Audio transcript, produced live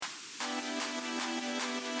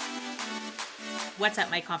What's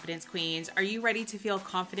up, my confidence queens? Are you ready to feel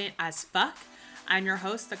confident as fuck? I'm your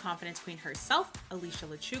host, the confidence queen herself, Alicia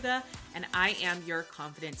Lechuga, and I am your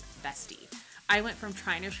confidence bestie. I went from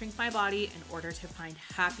trying to shrink my body in order to find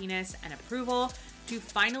happiness and approval to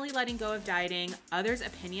finally letting go of dieting, others'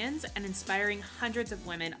 opinions, and inspiring hundreds of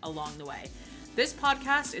women along the way. This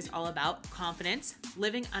podcast is all about confidence,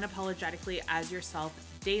 living unapologetically as yourself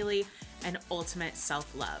daily, and ultimate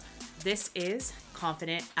self-love. This is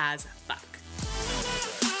Confident as Fuck.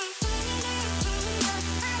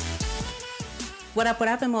 What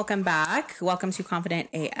up, and welcome back. Welcome to Confident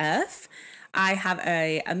AF. I have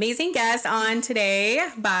an amazing guest on today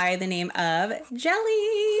by the name of Jelly.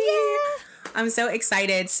 Yeah. I'm so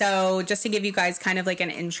excited. So just to give you guys kind of like an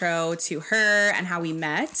intro to her and how we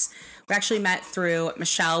met. We actually met through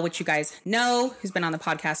Michelle, which you guys know, who's been on the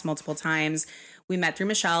podcast multiple times. We met through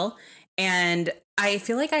Michelle. And I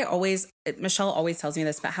feel like Michelle always tells me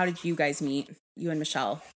this, but how did you guys meet, you and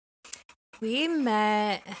Michelle? We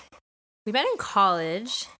met in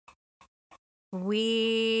college.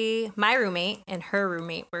 My roommate and her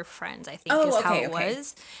roommate were friends, I think, how it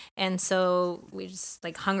was. And so we just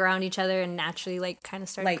like hung around each other and naturally like kind of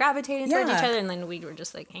started gravitating towards each other. And then we were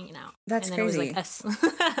just like hanging out. That's and crazy. It was like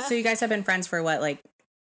us. So you guys have been friends for what, like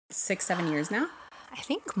 6-7 years now? I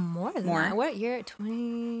think more than that. What year?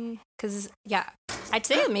 20? Because, yeah, I'd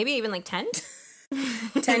say maybe even like 10.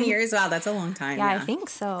 10 years? Wow, that's a long time. Yeah, I think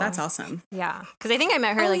so. That's awesome. Yeah, because I think I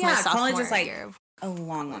met her my sophomore college is like year. A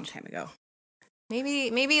long time ago.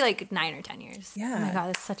 Maybe like 9 or 10 years. Yeah. Oh my God,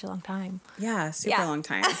 that's such a long time. Yeah, super long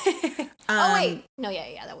time. Oh, wait. No,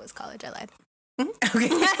 yeah, that was college. I lied. Okay.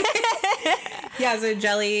 Yeah, so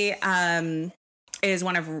Jelly is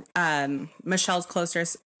one of Michelle's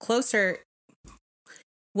closest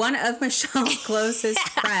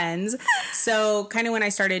friends. So kind of when I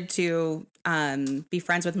started to be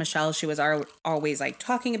friends with Michelle, she was always like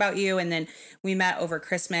talking about you. And then we met over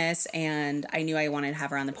Christmas and I knew I wanted to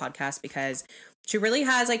have her on the podcast because she really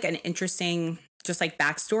has like an interesting just like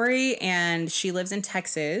backstory, and she lives in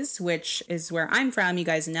Texas, which is where I'm from. You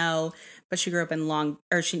guys know, but she grew up in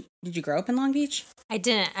did you grow up in Long Beach? I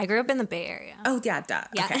didn't. I grew up in the Bay Area. Oh, yeah, duh.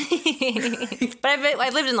 Yeah. Okay. But I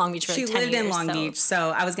lived in Long Beach for like 10 years. She lived in Long Beach, so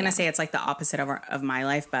I was going to say it's like the opposite of my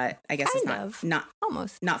life, but I guess it's not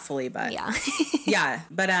almost. Not fully, but yeah. Yeah,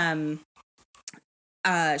 but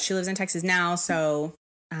she lives in Texas now, so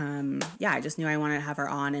yeah, I just knew I wanted to have her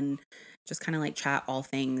on and just kind of like chat all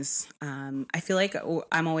things. I feel like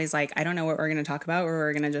I'm always like, I don't know what we're going to talk about, or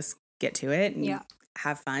we're going to just get to it and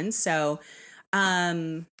have fun. So,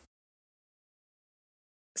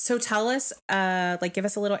 so tell us, give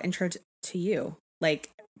us a little intro to you. Like,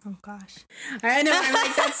 oh gosh, I know I'm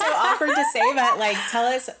like, that's so awkward to say, but like, tell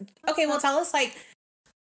us like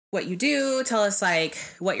what you do. Tell us like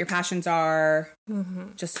what your passions are.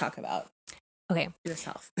 Mm-hmm. Just talk about. Okay.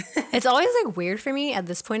 Yourself. It's always like weird for me at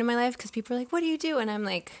this point in my life because people are like, what do you do? And I'm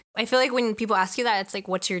like, I feel like when people ask you that, it's like,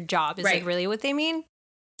 what's your job? Is like really what they mean.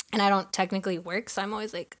 And I don't technically work. So I'm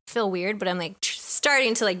always like, feel weird, but I'm like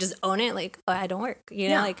starting to like just own it. Like, oh, I don't work. You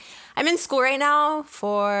know, like I'm in school right now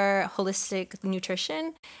for holistic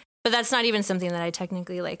nutrition, but that's not even something that I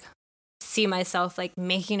technically like see myself like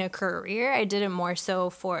making a career. I did it more so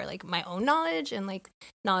for like my own knowledge and like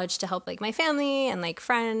knowledge to help like my family and like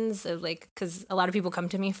friends, like because a lot of people come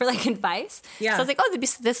to me for like advice. Yeah. So I was like, oh,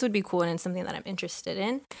 this would be cool, and it's something that I'm interested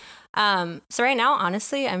in. So right now,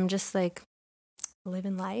 honestly, I'm just like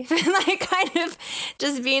living life and like kind of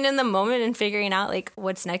just being in the moment and figuring out like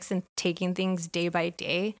what's next and taking things day by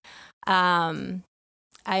day.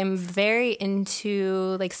 I'm very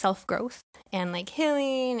into like self-growth and like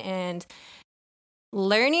healing and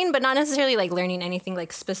learning, but not necessarily like learning anything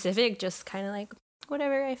like specific, just kind of like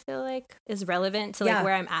whatever I feel like is relevant to like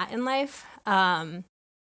where I'm at in life. But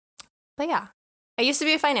yeah, I used to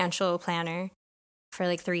be a financial planner for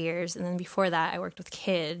like 3 years. And then before that I worked with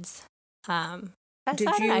kids. I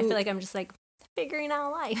feel like I'm just like figuring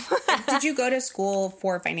out life. Did you go to school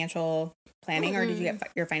for financial planning or did you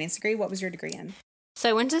get your finance degree? What was your degree in? So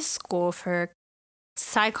I went to school for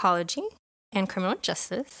psychology and criminal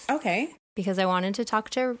justice. Okay. Because I wanted to talk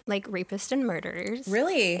to like rapists and murderers.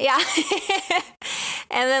 Really? Yeah.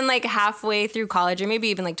 And then like halfway through college, or maybe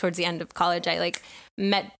even like towards the end of college, I like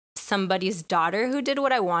met somebody's daughter who did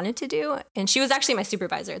what I wanted to do. And she was actually my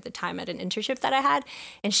supervisor at the time at an internship that I had.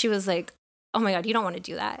 And she was like, oh my God, you don't want to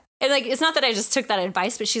do that. And like, it's not that I just took that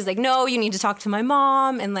advice, but she's like, no, you need to talk to my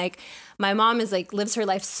mom. And like, my mom is like, lives her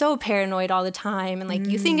life so paranoid all the time. And like,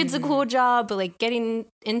 you think it's a cool job, but like getting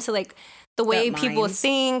into like the way people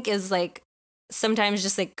think is like sometimes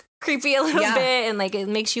just like creepy a little bit. And like, it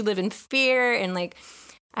makes you live in fear. And like,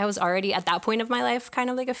 I was already at that point of my life kind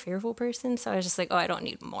of like a fearful person. So I was just like, oh, I don't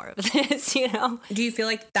need more of this, you know? Do you feel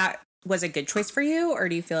like that was a good choice for you? Or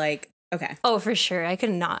do you feel like, okay. Oh, for sure. I could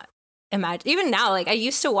not imagine. Even now, like I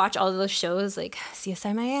used to watch all those shows like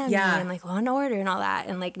CSI Miami and like Law and Order and all that.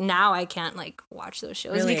 And like now I can't like watch those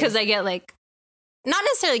shows because I get like not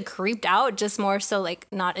necessarily creeped out, just more so like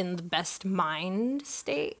not in the best mind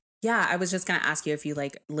state. Yeah, I was just going to ask you if you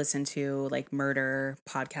like listen to like murder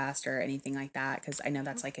podcast or anything like that, because I know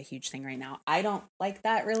that's like a huge thing right now. I don't like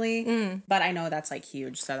that really, but I know that's like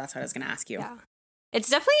huge. So that's what I was going to ask you. Yeah.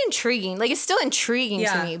 It's definitely intriguing. Like it's still intriguing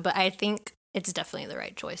to me, but I think it's definitely the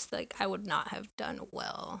right choice. Like I would not have done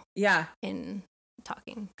well in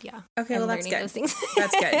talking. Yeah. Okay, well that's good.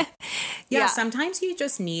 That's good. Yeah, sometimes you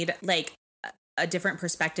just need like a different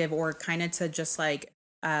perspective or kind of to just like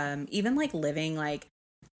even like living like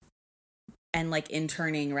and like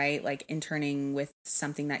interning, right? Like interning with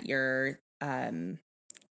something that you're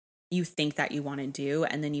you think that you want to do,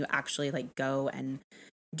 and then you actually like go and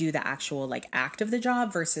do the actual like act of the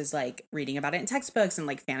job versus like reading about it in textbooks and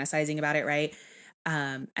like fantasizing about it, right?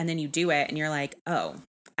 And then you do it and you're like, oh,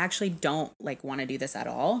 I actually don't like want to do this at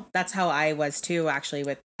all. That's how I was too, actually,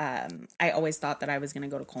 with I always thought that I was going to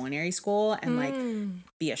go to culinary school and like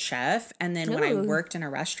be a chef. And then when I worked in a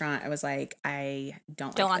restaurant, I was like, I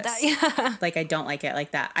don't want this. That. Yeah. Like, I don't like it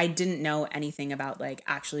like that. I didn't know anything about like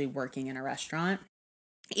actually working in a restaurant,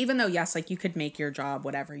 even though, yes, like you could make your job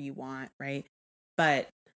whatever you want. Right. But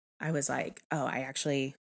I was like, oh, I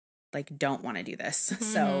actually like don't want to do this. Mm-hmm.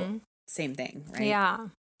 So same thing. Right. Yeah.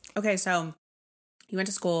 Okay. So you went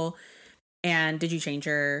to school, and did you change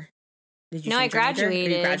your? No, I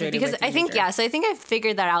graduated because I think so I think I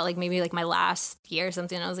figured that out like maybe like my last year or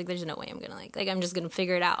something. I was like, there's no way I'm gonna like I'm just gonna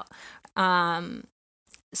figure it out.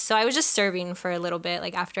 So I was just serving for a little bit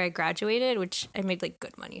like after I graduated, which I made like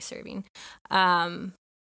good money serving.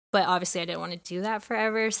 But obviously I didn't want to do that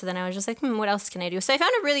forever. So then I was just like, what else can I do? So I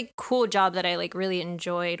found a really cool job that I like really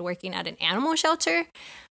enjoyed, working at an animal shelter.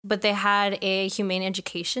 But they had a humane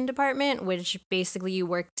education department, which basically you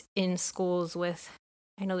worked in schools with,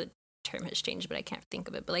 I know the term has changed, but I can't think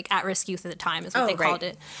of it, but like at-risk youth at the time is what they called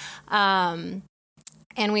it. And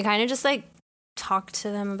we kind of just like talked to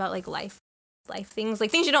them about like life things, like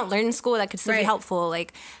things you don't learn in school that could still be helpful,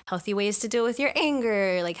 like healthy ways to deal with your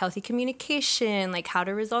anger, like healthy communication, like how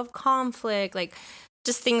to resolve conflict, like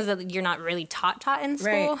just things that you're not really taught in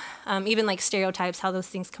school. Even like stereotypes, how those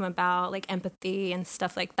things come about, like empathy and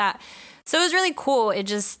stuff like that. So it was really cool. It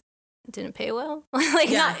just didn't pay well.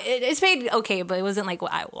 It's paid okay, but it wasn't like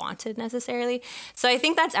what I wanted necessarily. So I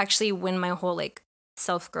think that's actually when my whole like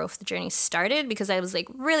self-growth journey started, because I was like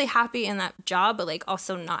really happy in that job, but like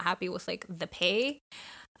also not happy with like the pay.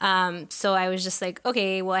 So I was just like,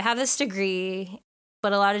 okay, well, I have this degree,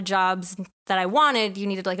 but a lot of jobs that I wanted, you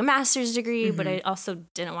needed like a master's degree, but I also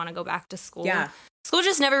didn't want to go back to school. Yeah. School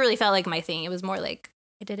just never really felt like my thing. It was more like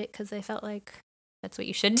I did it because I felt like that's what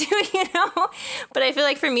you should do, you know? But I feel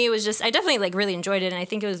like for me, it was just, I definitely like really enjoyed it. And I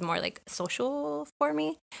think it was more like social for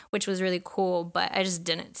me, which was really cool. But I just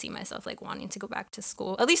didn't see myself like wanting to go back to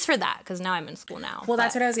school, at least for that, because now I'm in school now. Well,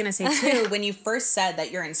 that's what I was going to say too. When you first said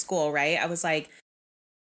that you're in school, right? I was like,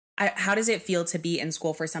 how does it feel to be in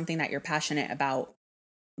school for something that you're passionate about?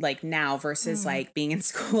 Like now versus like being in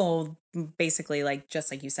school, basically like just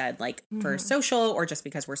like you said, like for social or just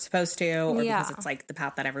because we're supposed to, or because it's like the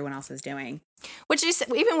path that everyone else is doing. Which is,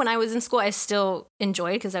 even when I was in school, I still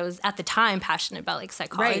enjoyed, because I was at the time passionate about like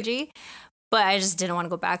psychology, but I just didn't want to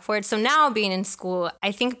go back for it. So now being in school,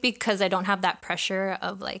 I think because I don't have that pressure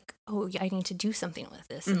of like, oh, I need to do something with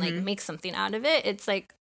this and like make something out of it, it's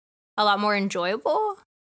like a lot more enjoyable.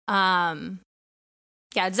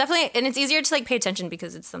 Yeah, it's definitely, and it's easier to like pay attention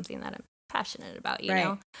because it's something that I'm passionate about, you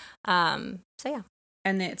know? So yeah.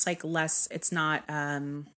 And it's like less, it's not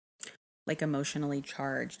like emotionally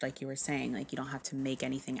charged, like you were saying, like you don't have to make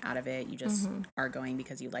anything out of it. You just are going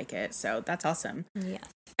because you like it. So that's awesome. Yeah.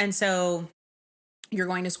 And so you're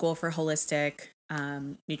going to school for holistic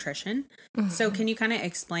nutrition. So can you kind of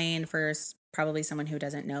explain first, probably someone who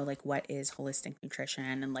doesn't know, like what is holistic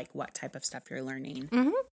nutrition and like what type of stuff you're learning?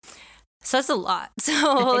 So that's a lot. So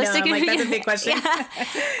holistic, like, that's a big question.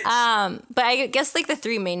 But I guess like the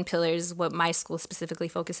three main pillars, what my school specifically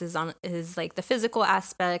focuses on is like the physical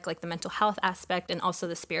aspect, like the mental health aspect, and also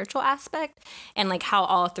the spiritual aspect, and like how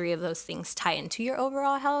all three of those things tie into your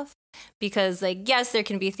overall health. Because like, yes, there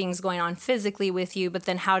can be things going on physically with you, but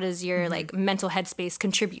then how does your like mental headspace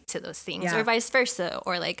contribute to those things, or vice versa?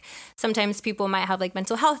 Or like sometimes people might have like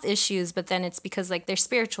mental health issues, but then it's because like their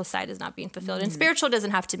spiritual side is not being fulfilled. And spiritual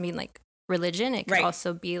doesn't have to mean like religion. It could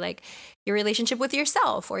also be like your relationship with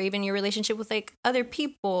yourself, or even your relationship with like other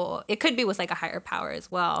people. It could be with like a higher power as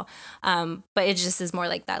well. But it just is more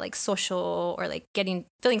like that, like social, or like feeling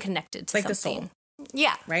connected to like something. The soul.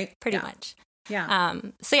 Yeah. Right. Pretty much. Yeah.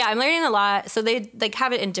 So yeah, I'm learning a lot. So they like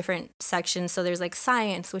have it in different sections. So there's like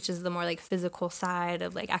science, which is the more like physical side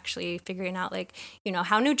of like actually figuring out like, you know,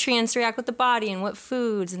 how nutrients react with the body and what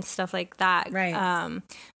foods and stuff like that. Right.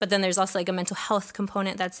 But then there's also like a mental health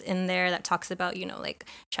component that's in there that talks about, you know, like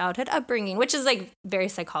childhood upbringing, which is like very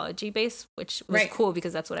psychology based, which was cool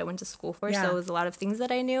because that's what I went to school for. Yeah. So it was a lot of things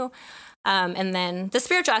that I knew. And then the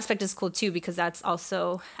spiritual aspect is cool too, because that's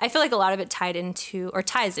also, I feel like a lot of it ties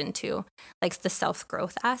into like the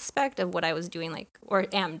self-growth aspect of what I was doing, like, or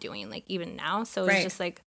am doing, like even now. So it's just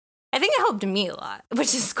like, I think it helped me a lot,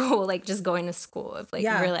 which is cool. Like just going to school of like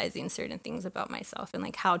realizing certain things about myself and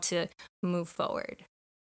like how to move forward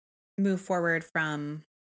from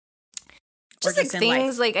just like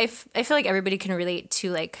things life. Like I feel like everybody can relate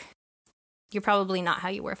to like, you're probably not how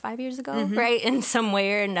you were 5 years ago, right? In some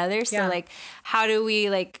way or another. So like, how do we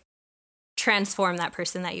like transform that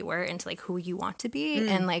person that you were into like who you want to be?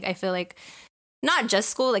 And like, I feel like not just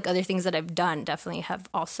school, like other things that I've done definitely have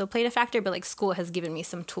also played a factor, but like school has given me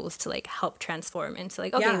some tools to like help transform into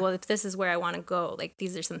like, okay, well, if this is where I want to go, like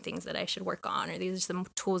these are some things that I should work on, or these are some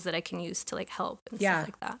tools that I can use to like help and stuff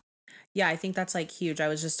like that. Yeah, I think that's like huge. I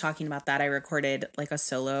was just talking about that. I recorded like a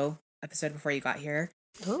solo episode before you got here.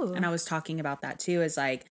 Ooh. And I was talking about that too, is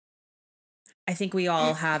like, I think we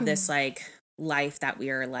all have this like life that we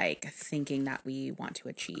are like thinking that we want to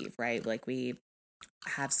achieve, right? Like we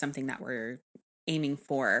have something that we're aiming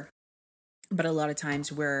for, but a lot of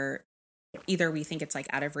times we think it's like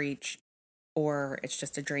out of reach, or it's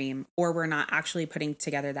just a dream, or we're not actually putting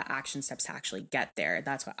together the action steps to actually get there.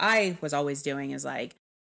 That's what I was always doing, is like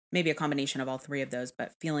maybe a combination of all three of those,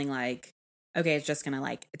 but feeling like, okay, it's just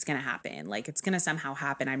gonna it's gonna happen. Like it's gonna somehow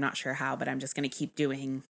happen. I'm not sure how, but I'm just gonna keep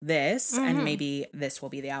doing this, and maybe this will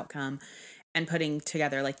be the outcome, and putting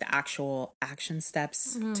together like the actual action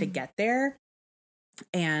steps to get there.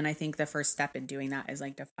 And I think the first step in doing that is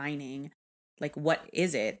like defining like, what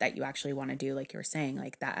is it that you actually want to do? Like you were saying,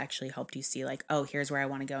 like that actually helped you see like, oh, here's where I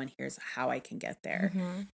want to go and here's how I can get there.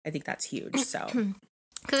 I think that's huge. So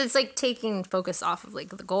because it's like taking focus off of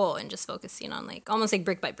like the goal and just focusing on like almost like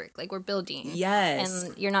brick by brick, like we're building. Yes.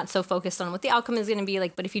 And you're not so focused on what the outcome is going to be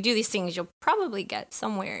like, but if you do these things, you'll probably get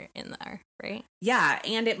somewhere in there, right? Yeah.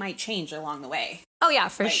 And it might change along the way. Oh yeah,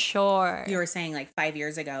 for sure. You were saying like 5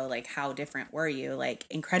 years ago, like how different were you? Like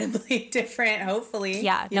incredibly different, hopefully.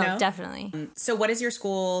 Yeah, no, definitely. So what is your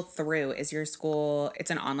school through? Is your school,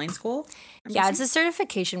 it's an online school? Yeah, it's a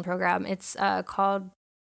certification program. It's called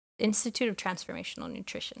Institute of Transformational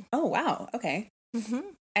Nutrition. Oh, wow. Okay.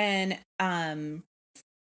 And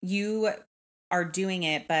you are doing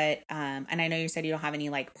it, but, and I know you said you don't have any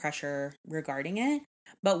like pressure regarding it,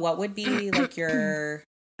 but what would be like your,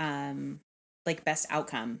 like best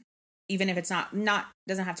outcome, even if it's not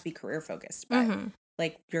doesn't have to be career focused, but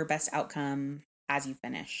like your best outcome as you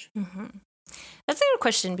finish? That's a good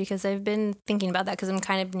question, because I've been thinking about that because I'm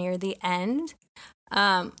kind of near the end.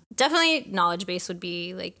 Definitely knowledge base would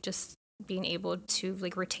be like just being able to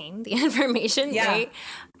like retain the information, right?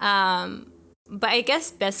 But I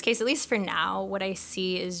guess best case, at least for now, what I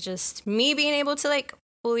see is just me being able to like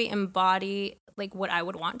fully embody like what I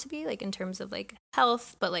would want to be like in terms of like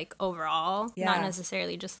health, but like overall, not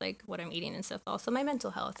necessarily just like what I'm eating and stuff, also my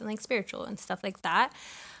mental health and like spiritual and stuff like that.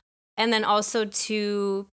 And then also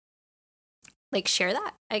to like share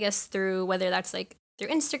that, I guess, through whether that's like through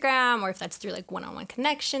Instagram or if that's through like one-on-one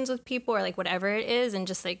connections with people or like whatever it is, and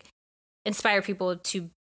just like inspire people to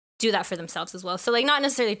do that for themselves as well. So like not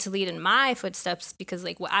necessarily to lead in my footsteps, because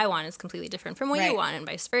like what I want is completely different from what you want, and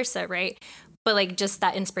vice versa, right? But like just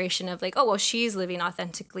that inspiration of like, oh, well, she's living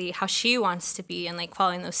authentically how she wants to be, and like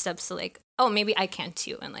following those steps. So like, oh, maybe I can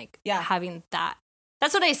too. And like having that,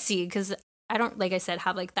 that's what I see. Because I don't, like I said,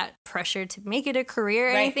 have like that pressure to make it a career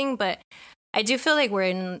or anything, but I do feel like we're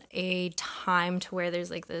in a time to where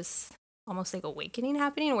there's like this almost like awakening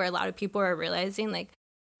happening, where a lot of people are realizing like,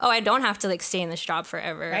 oh, I don't have to like stay in this job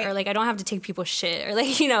forever, or like I don't have to take people's shit, or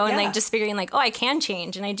like, you know, and like just figuring like, oh, I can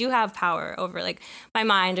change, and I do have power over like my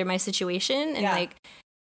mind or my situation, and like,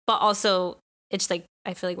 but also it's like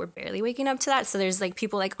I feel like we're barely waking up to that. So there's like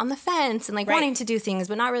people like on the fence and like wanting to do things,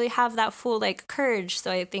 but not really have that full like courage.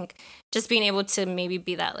 So I think just being able to maybe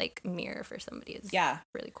be that like mirror for somebody is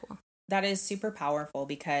really cool. That is super powerful,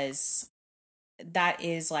 because that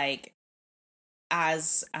is like,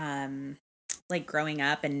 as like growing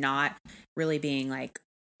up and not really being like,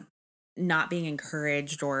 not being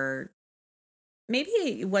encouraged or maybe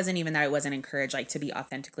it wasn't even that I wasn't encouraged like to be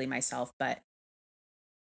authentically myself, but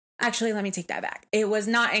actually, let me take that back. It was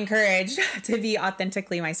not encouraged to be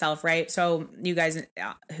authentically myself, right? So you guys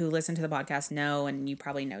who listen to the podcast know, and you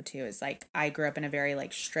probably know too, is like I grew up in a very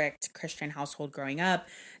like strict Christian household growing up.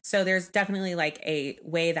 So there's definitely like a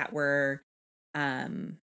way that we're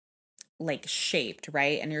like shaped,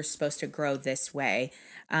 right? And you're supposed to grow this way.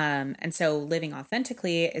 And so living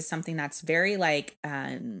authentically is something that's very like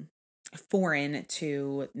foreign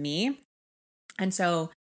to me. And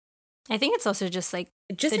so I think it's also just like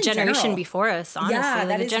just the generation before us, honestly. Yeah,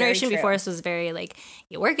 like the generation before us was very like,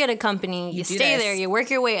 you work at a company, you stay there, you work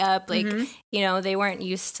your way up. Like, you know, they weren't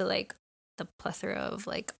used to like the plethora of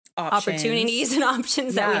like opportunities and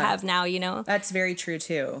options that we have now, you know? That's very true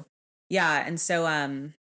too. Yeah. And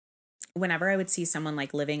so whenever I would see someone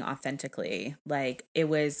like living authentically, like it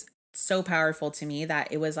was so powerful to me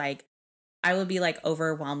that it was like, I would be like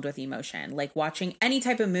overwhelmed with emotion, like watching any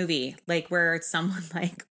type of movie, like where someone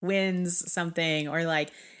like wins something or like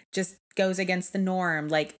just goes against the norm.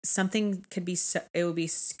 Like something could be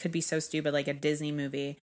could be so stupid, like a Disney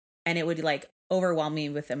movie, and it would like overwhelm me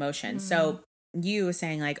with emotion. So you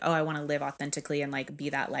saying like, oh, I want to live authentically and like be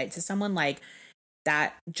that light to someone, like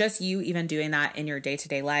that, just you even doing that in your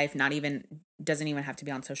day-to-day life, doesn't even have to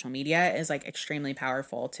be on social media, is like extremely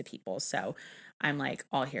powerful to people. So I'm like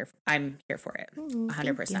I'm here for it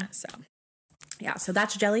 100%. So yeah, so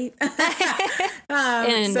that's Jelly. So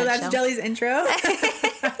that's Jelly's intro.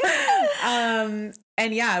 And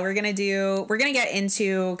yeah, we're going to get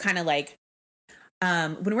into kind of like,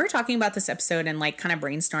 when we're talking about this episode and like kind of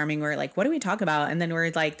brainstorming, we're like, what do we talk about? And then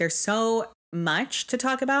we're like, there's so much to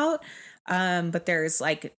talk about. But there's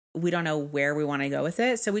like, we don't know where we want to go with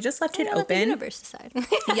it. So we just left it open. Let the universe decide.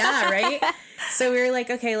 Yeah, right? So we were like,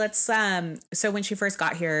 okay, let's, so when she first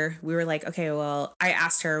got here, we were like, okay, well, I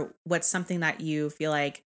asked her, what's something that you feel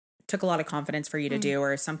like took a lot of confidence for you to do,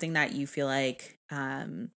 or something that you feel like,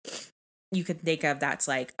 you could think of that's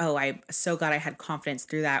like, oh, I'm so glad I had confidence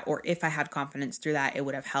through that. Or if I had confidence through that, it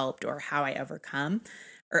would have helped, or how I overcame.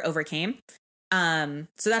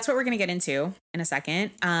 So that's what we're going to get into in a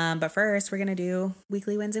second. But first we're going to do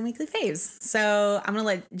weekly wins and weekly faves. So I'm going to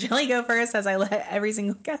let Jelly go first, as I let every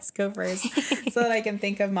single guest go first so that I can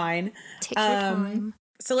think of mine. Take your time.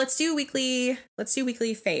 So let's do weekly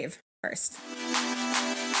fave first.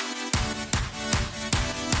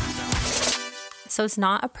 So it's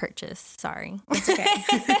not a purchase. Sorry. It's okay.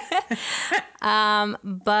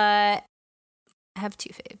 But I have two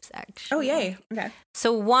faves actually. Oh, yay. Okay.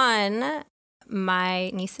 So one, my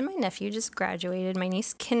niece and my nephew just graduated. My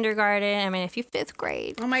niece kindergarten and my nephew 5th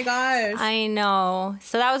grade. Oh my gosh. I know.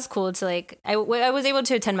 So that was cool to like, I was able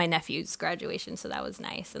to attend my nephew's graduation. So that was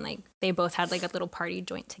nice. And like, they both had like a little party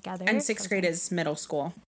joint together. And 6th grade is middle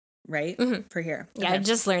school, right? For here. Yeah. Okay. I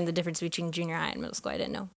just learned the difference between junior high and middle school. I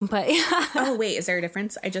didn't know, but oh wait, is there a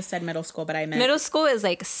difference? I just said middle school, but I meant middle school is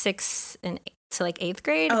like 6th and to like 8th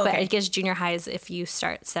grade, okay. But I guess junior high is if you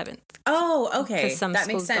start 7th. Oh, okay. That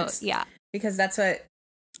makes sense. Yeah. Because that's what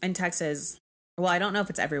in Texas, well, I don't know if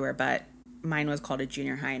it's everywhere, but mine was called a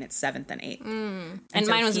junior high and it's 7th and 8th. And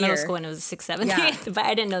so mine was middle school and it was 6th, 7th, 8th, but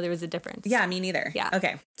I didn't know there was a difference. Yeah, me neither. Yeah.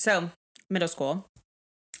 Okay. So middle school.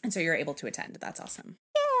 And so you're able to attend. That's awesome.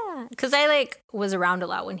 Yeah. Because I like was around a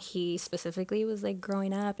lot when he specifically was like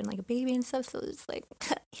growing up and like a baby and stuff. So it's like,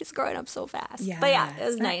 he's growing up so fast. Yeah. But yeah, it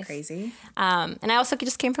was nice. Crazy. And I also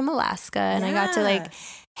just came from Alaska and I got to like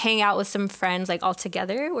hang out with some friends like all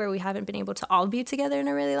together where we haven't been able to all be together in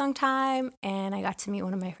a really long time. And I got to meet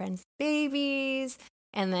one of my friend's babies.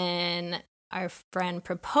 And then our friend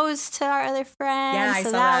proposed to our other friend. Yeah, I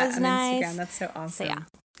so saw that was on nice. Instagram. That's so awesome. So yeah.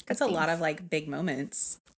 That's a lot of like big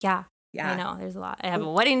moments. Yeah. Yeah. I know. There's a lot. I have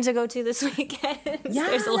a wedding to go to this weekend. Yeah,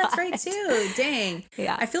 there's a that's lot. right too. Dang.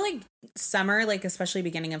 Yeah. I feel like summer, like especially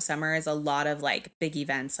beginning of summer, is a lot of like big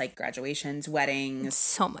events like graduations, weddings.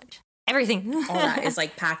 So much. Everything. All that is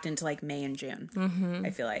like packed into like May and June. I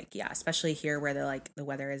feel like, yeah, especially here where the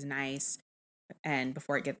weather is nice and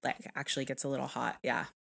before it actually gets a little hot. Yeah.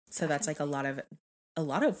 So that's like a lot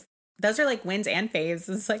of those are like wins and faves.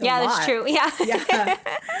 It's like yeah, a lot. That's true. Yeah.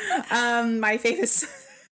 Yeah. My fave is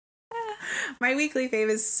my weekly fave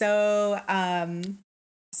is so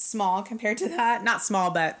small compared to that. Not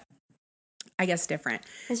small, but I guess different.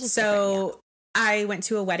 So I went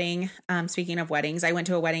to a wedding. Speaking of weddings, I went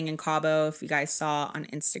to a wedding in Cabo, if you guys saw on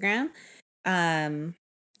Instagram.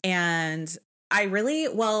 And I really,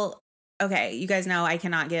 okay, you guys know I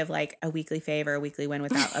cannot give like a weekly fave or a weekly win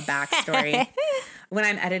without a backstory. When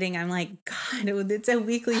I'm editing, I'm like, God, it's a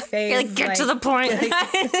weekly fave. You're like, get to the point. Like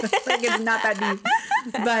it's not that deep.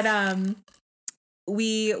 But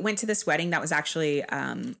we went to this wedding that was actually,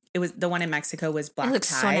 it was the one in Mexico was black tie. It looks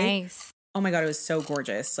so nice. Oh my God, it was so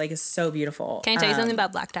gorgeous. Like, it's so beautiful. Can I tell you something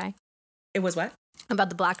about black tie? It was what? About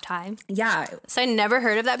the black tie. Yeah. So I never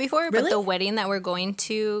heard of that before, really? But the wedding that we're going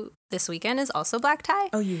to this weekend is also black tie.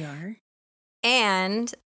 Oh, you are?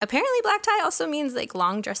 And apparently black tie also means like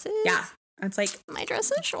long dresses. Yeah. It's like, my dress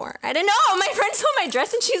is short. I didn't know. My friend saw my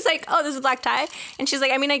dress and she's like, oh, this is black tie. And she's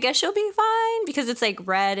like, I mean, I guess she'll be fine because it's like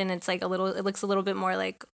red and it's like it looks a little bit more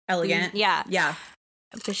like elegant. Yeah. Yeah.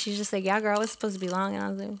 But she's just like, yeah, girl, it's supposed to be long. And I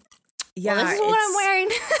was like, yeah, well, this is what I'm wearing.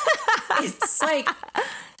 It's like,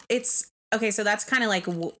 it's, okay, so that's kind of like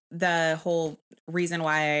the whole reason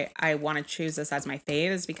why I want to choose this as my fave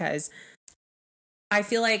is because I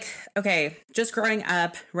feel like, okay, just growing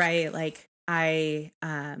up, right? Like I,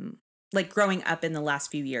 like growing up in the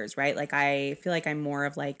last few years, right? Like I feel like I'm more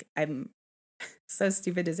of like, I'm so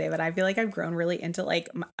stupid to say, but I feel like I've grown really into like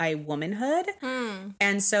my womanhood.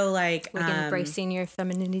 And so like embracing your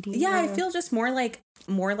femininity. Yeah, I feel just more like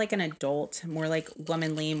an adult, more like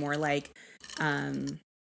womanly, more like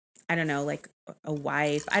I don't know, like a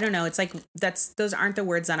wife. I don't know. It's like those aren't the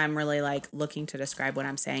words that I'm really like looking to describe what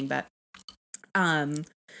I'm saying, but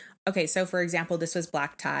okay, so for example, this was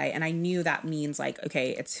black tie and I knew that means like,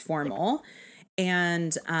 okay, it's formal.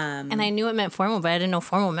 And I knew it meant formal, but I didn't know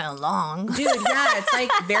formal meant long. Dude, yeah, it's like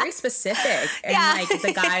very specific. And like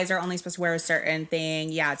the guys are only supposed to wear a certain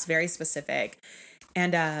thing. Yeah, it's very specific.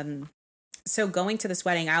 And so going to this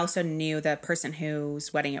wedding, I also knew the person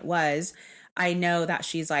whose wedding it was. I know that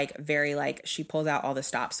she's like very like she pulls out all the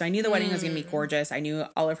stops. So I knew the wedding was going to be gorgeous. I knew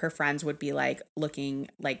all of her friends would be like looking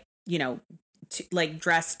like, you know, like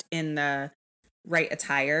dressed in the right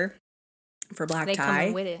attire for black tie. They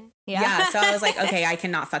come with it. Yeah. So I was like, okay, I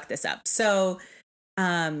cannot fuck this up. So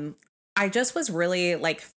I just was really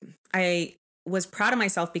like, I was proud of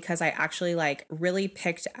myself because I actually like really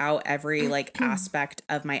picked out every like aspect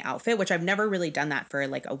of my outfit, which I've never really done that for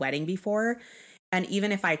like a wedding before. And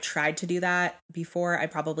even if I tried to do that before, I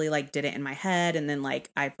probably like did it in my head. And then like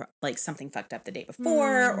I like something fucked up the day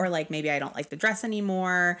before, or like maybe I don't like the dress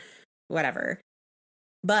anymore, whatever.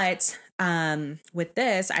 But with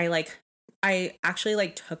this, I actually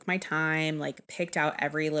like took my time, like picked out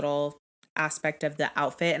every little aspect of the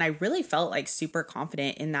outfit. And I really felt like super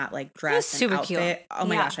confident in that like dress and outfit. Cute. Oh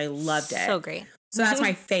my gosh, I loved it. So great. So that's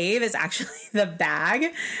my fave is actually the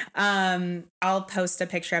bag. I'll post a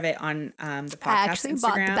picture of it on the podcast I actually Instagram.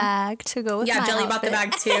 Bought the bag to go with my Jelly outfit. bought the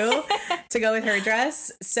bag too to go with her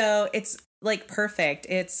dress. So it's like perfect.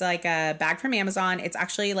 It's like a bag from Amazon. It's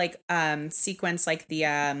actually like sequence like the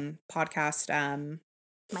podcast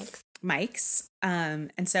mics.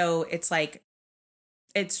 And so it's like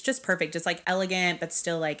it's just perfect. It's like elegant, but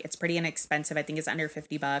still like it's pretty inexpensive. I think it's under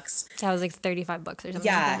 $50. That was like $35 or something.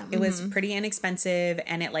 Yeah, like that. It was pretty inexpensive,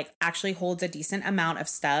 and it like actually holds a decent amount of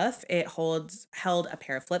stuff. It held a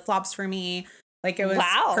pair of flip-flops for me. Like it was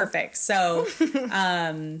perfect. So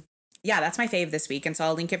yeah, that's my fave this week. And so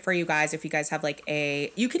I'll link it for you guys if you guys have like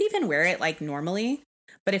you could even wear it like normally,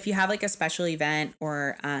 but if you have like a special event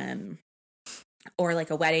or like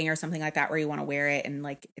a wedding or something like that where you want to wear it and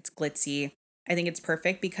like it's glitzy, I think it's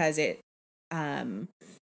perfect because it, I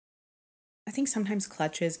think sometimes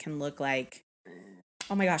clutches can look like,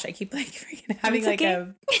 oh my gosh, I keep like freaking having like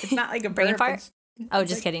it's not like a brain fart. Oh,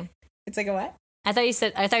 just like, kidding. It's like a what? I thought you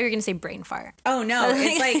were going to say brain fart. Oh no,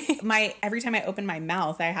 it's like every time I open my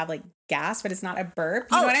mouth, I have like gas, but it's not a burp.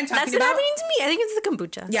 You know what I'm talking about? That's happening to me. I think it's the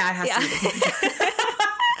kombucha. Yeah, it has to be the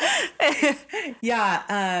kombucha. Yeah,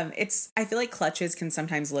 I feel like clutches can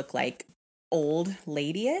sometimes look like old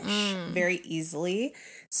lady-ish very easily.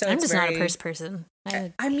 So I'm just not a purse person.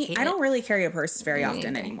 I mean, I don't really carry a purse very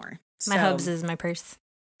often anymore. My hubs is my purse.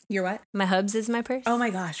 Your what? My hubs is my purse. Oh my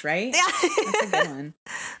gosh, right? Yeah. That's a good one.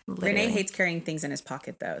 Literally. Renee hates carrying things in his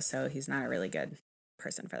pocket though, so he's not a really good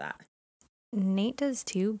person for that. Nate does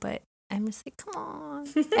too, but I'm just like, come on.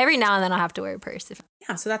 Every now and then I'll have to wear a purse.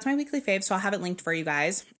 Yeah, so that's my weekly fave. So I'll have it linked for you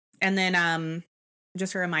guys. And then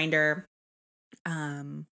just a reminder,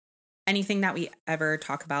 anything that we ever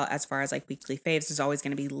talk about as far as like weekly faves is always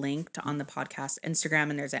going to be linked on the podcast Instagram,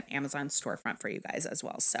 and there's an Amazon storefront for you guys as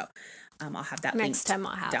well. So I'll have that next time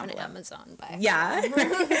I'll have an below. Amazon buy. Yeah.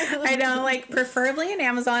 I know, like preferably an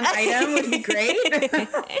Amazon item would be great.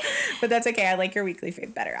 But that's okay. I like your weekly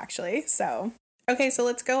fave better actually. So okay, so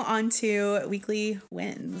let's go on to weekly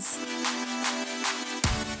wins.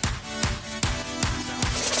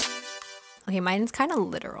 Okay, mine's kind of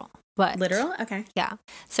literal. But literal? Okay. Yeah.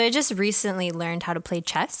 So I just recently learned how to play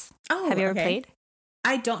chess. Oh, have you ever played?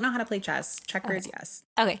 I don't know how to play chess. Checkers, yes.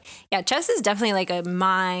 Okay. Yeah, chess is definitely like a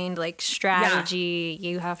mind, like strategy. Yeah.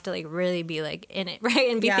 You have to like really be like in it, right?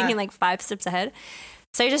 And be thinking like 5 steps ahead.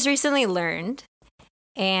 So I just recently learned.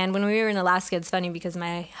 And when we were in Alaska, it's funny because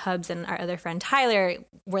my hubs and our other friend Tyler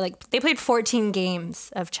were like, they played 14 games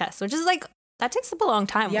of chess, which is like, that takes up a long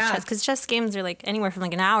time with chess because chess games are like anywhere from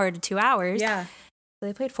like an hour to 2 hours. Yeah. So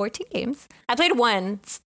they played 14 games. I played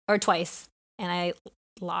once or twice and I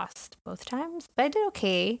lost both times, but I did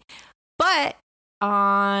okay. But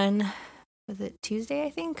on, was it Tuesday,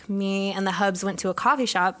 I think? Me and the hubs went to a coffee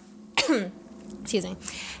shop. Excuse me.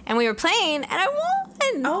 And we were playing and I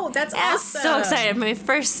won. Oh, that's awesome. I was so excited. My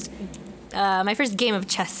first game of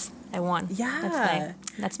chess, I won. Yeah.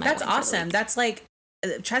 That's awesome. That's like,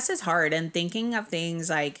 chess is hard, and thinking of things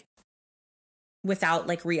like without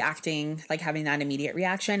like reacting, like having that immediate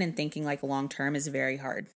reaction and thinking like long term is very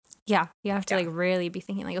hard. Yeah. You have to like really be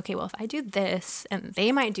thinking like, okay, well, if I do this and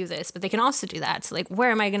they might do this, but they can also do that. So like, where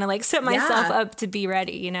am I going to like set myself up to be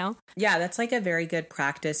ready, you know? Yeah. That's like a very good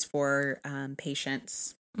practice for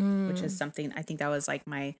patience, which is something I think that was like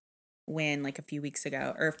my win like a few weeks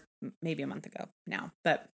ago or maybe a month ago now,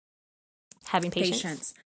 but having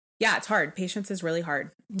patience. Yeah, it's hard. Patience is really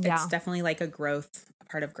hard. Yeah. It's definitely like a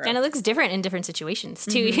part of growth. And it looks different in different situations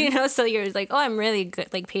too, you know? So you're like, oh, I'm really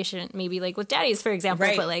good, like patient, maybe like with daddies, for example.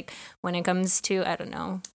 Right. But like when it comes to, I don't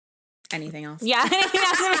know. Anything else. Yeah, anything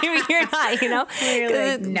else, maybe you're not, you know?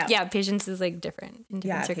 Like, no. Yeah, patience is like different in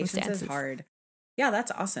different circumstances. Patience is hard. Yeah,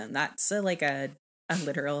 that's awesome. That's like a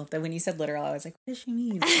literal, that when you said literal, I was like, what does she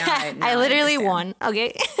mean? I literally won.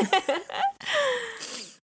 Okay.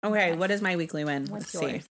 Okay, what is my weekly win? What's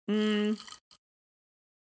Let's yours? See.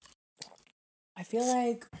 I feel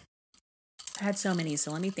like I had so many,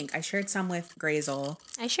 so let me think. I shared some with Grazel.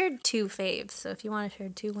 I shared 2 faves, so if you want to share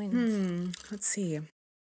 2 wins. Let's see. I'm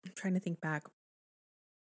trying to think back.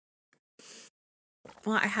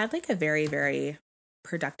 Well, I had like a very, very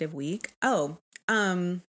productive week. Oh,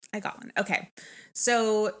 I got one. Okay.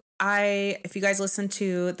 So if you guys listened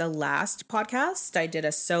to the last podcast, I did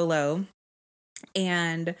a solo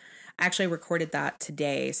and I actually recorded that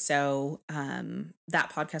today. So that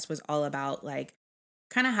podcast was all about like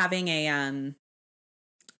kind of having a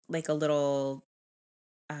like a little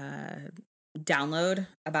download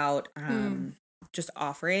about just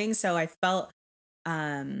offering. So I felt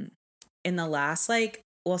in the last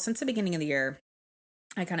since the beginning of the year,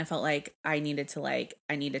 I kind of felt like I needed to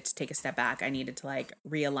take a step back. I needed to like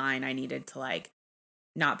realign. I needed to like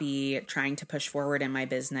not be trying to push forward in my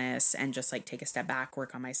business and just like take a step back,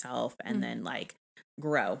 work on myself, and then like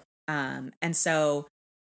grow. And so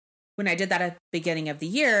when I did that at the beginning of the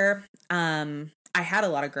year, I had a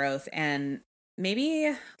lot of growth, and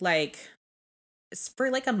maybe like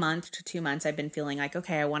for like a month to 2 months, I've been feeling like,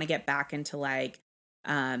 okay, I want to get back into like,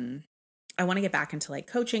 coaching. I want to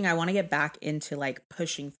get back into like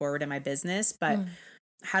pushing forward in my business, but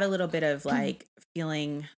had a little bit of like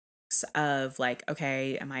feeling of like,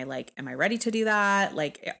 okay, am I ready to do that?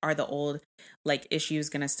 Like, are the old like issues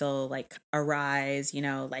gonna still like arise, you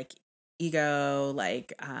know, like ego,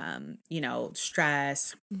 like,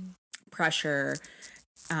 stress, pressure,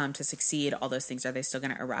 to succeed, all those things, are they still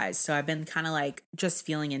going to arise? So I've been kind of like just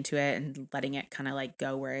feeling into it and letting it kind of like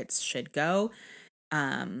go where it should go.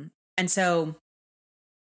 And so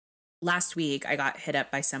last week I got hit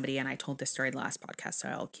up by somebody, and I told this story in the last podcast, so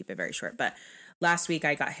I'll keep it very short. But last week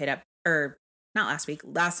I got hit up, or not last week,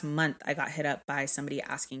 last month I got hit up by somebody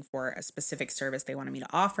asking for a specific service they wanted me to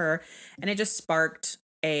offer. And it just sparked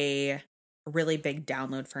a really big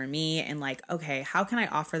download for me, and like, okay, how can I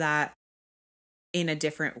offer that in a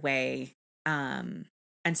different way? And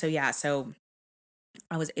so, so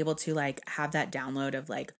I was able to like have that download of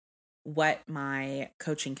like what my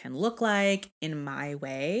coaching can look like in my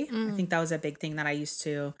way. I think that was a big thing that I used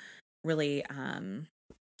to really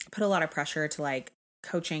put a lot of pressure to, like,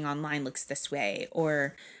 coaching online looks this way,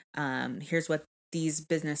 or here's what these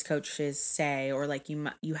business coaches say, or like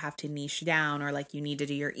you have to niche down, or like you need to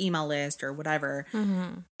do your email list or whatever.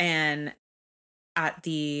 And at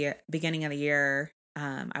the beginning of the year,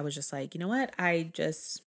 I was just like, you know what? I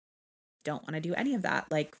just don't want to do any of that.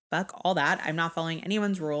 Like, fuck all that. I'm not following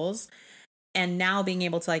anyone's rules. And now being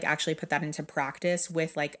able to like actually put that into practice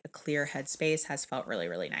with like a clear headspace has felt really,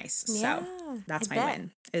 really nice. Yeah, so that's my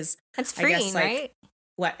win. That's freeing, I guess, like, right?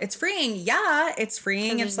 What? It's freeing. Yeah, it's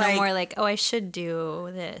freeing. It's no like more like, oh, I should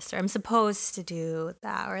do this, or I'm supposed to do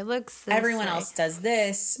that, or it looks this everyone else does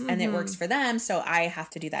this and it works for them, so I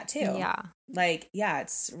have to do that too. Yeah. Like, yeah,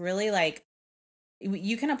 it's really like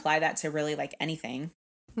you can apply that to really like anything.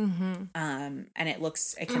 And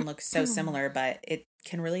it can look so similar, but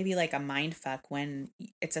can really be like a mind fuck when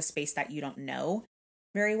it's a space that you don't know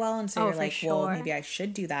very well. And so you're like, well, maybe I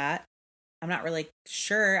should do that. I'm not really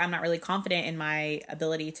sure. I'm not really confident in my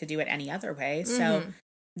ability to do it any other way. So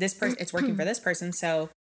this person, it's working for this person. So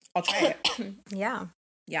I'll try it. Yeah.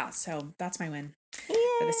 Yeah. So that's my win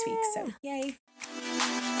for this week. So yay.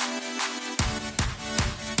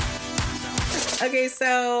 Okay.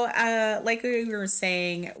 So, like we were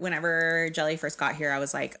saying, whenever Jelly first got here, I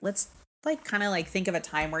was like, let's like kind of like think of a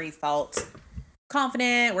time where you felt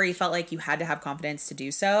confident, where you felt like you had to have confidence to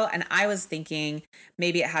do so. And I was thinking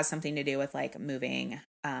maybe it has something to do with like moving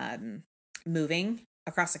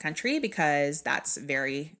across the country, because that's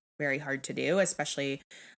very, very hard to do, especially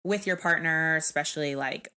with your partner, especially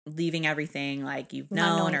like leaving everything like you've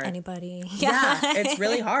known or anybody. Yeah, it's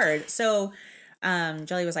really hard. So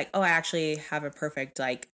Jelly was like, oh, I actually have a perfect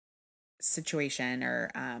like situation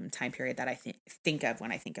or time period that I think of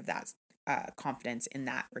when I think of that confidence in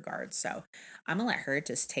that regard. So I'm gonna let her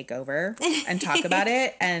just take over and talk about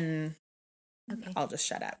it, and I'll just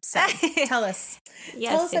shut up. So tell us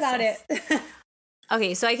about it.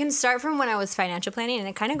 Okay, so I can start from when I was financial planning, and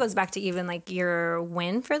it kind of goes back to even like your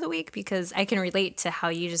win for the week, because I can relate to how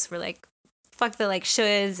you just were like, fuck the like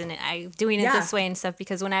shoulds and I doing it this way and stuff.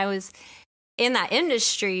 Because when I was in that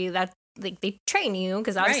industry, that like they train you,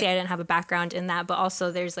 because obviously I didn't have a background in that, but also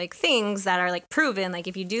there's like things that are like proven, like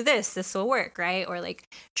if you do this will work, right? Or like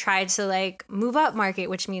try to like move up market,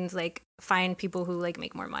 which means like find people who like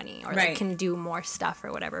make more money or like can do more stuff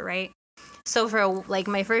or whatever, right? So for like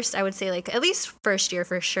my first, I would say like at least first year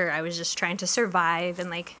for sure, I was just trying to survive and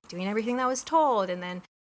like doing everything that was told. And then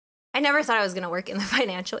I never thought I was going to work in the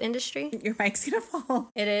financial industry. Your mic's going to fall.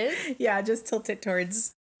 It is? Yeah, just tilt it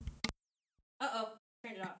towards. Uh-oh,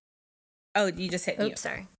 turn it off. Oh, you just hit mute. Oops,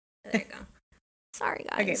 sorry. There you go. Sorry,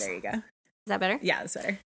 guys. Okay, there you go. Is that better? Yeah, that's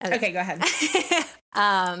better. Okay, go ahead.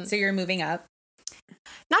 So you're moving up.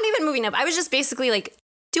 Not even moving up. I was just basically like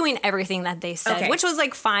doing everything that they said, which was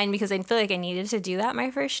like fine, because I feel like I needed to do that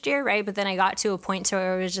my first year, right? But then I got to a point to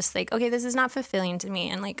where it was just like, okay, this is not fulfilling to me,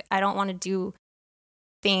 and like I don't want to do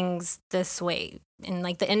things this way. And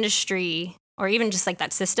like the industry, or even just like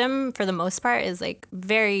that system for the most part, is like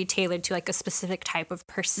very tailored to like a specific type of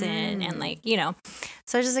person. And like, you know,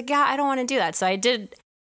 so I was just like, yeah, I don't want to do that. So I did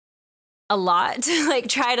a lot to like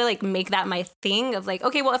try to like make that my thing of like,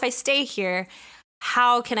 okay, well, if I stay here,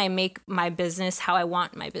 how can I make my business how I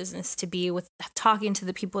want my business to be, with talking to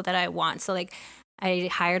the people that I want? So like I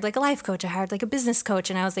hired like a life coach, I hired like a business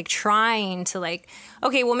coach, and I was like trying to like,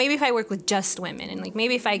 okay, well, maybe if I work with just women, and like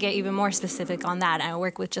maybe if I get even more specific on that, I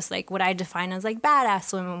work with just like what I define as like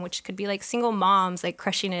badass women, which could be like single moms, like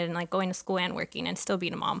crushing it and like going to school and working and still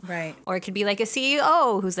being a mom. Right. Or it could be like a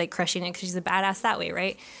CEO who's like crushing it because she's a badass that way,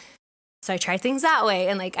 right? So I tried things that way,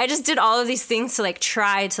 and like I just did all of these things to like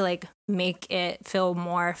try to like make it feel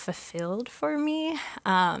more fulfilled for me.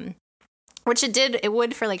 Which it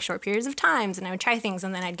would for like short periods of times, and I would try things,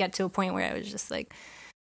 and then I'd get to a point where I was just like,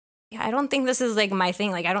 yeah, I don't think this is like my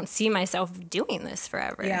thing. Like I don't see myself doing this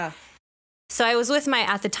forever. Yeah. So I was with my,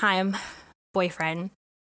 at the time, boyfriend,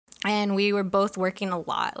 and we were both working a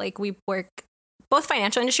lot. Like we work both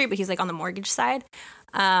financial industry, but he's like on the mortgage side.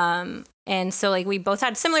 And so like we both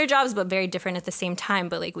had similar jobs, but very different at the same time,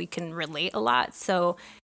 but like we can relate a lot. So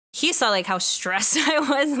he saw like how stressed I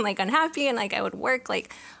was and like unhappy, and like I would work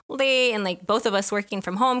like late, and like both of us working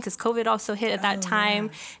from home because COVID also hit at that time.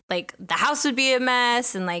 Yeah. Like the house would be a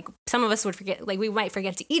mess, and like some of us would forget, like we might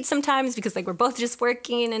forget to eat sometimes because like we're both just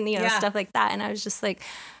working and, you know, stuff like that. And I was just like,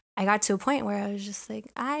 I got to a point where I was just like,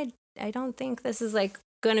 I don't think this is like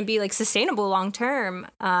going to be like sustainable long term.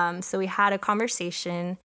 So we had a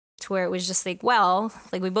conversation to where it was just like, well,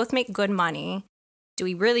 like we both make good money. Do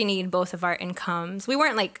we really need both of our incomes? We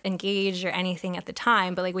weren't like engaged or anything at the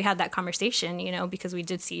time, but like we had that conversation, you know, because we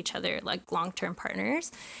did see each other like long-term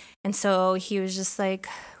partners. And so he was just like,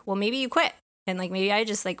 well, maybe you quit. And like, maybe I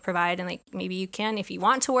just like provide, and like, maybe you can, if you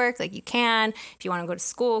want to work, like you can, if you want to go to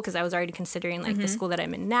school. Cause I was already considering like the school that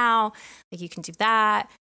I'm in now, like you can do that.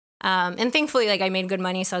 And thankfully, like I made good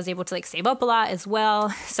money, so I was able to like save up a lot as well.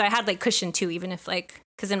 So I had like cushion too, even if like,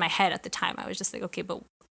 cause in my head at the time, I was just like, okay, but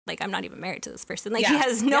like, I'm not even married to this person. Like he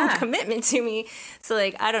has no commitment to me. So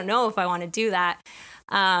like, I don't know if I want to do that.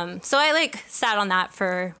 So I like sat on that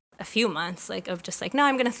for a few months, like of just like, no,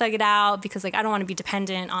 I'm going to thug it out because like, I don't want to be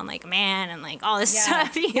dependent on like a man and like all this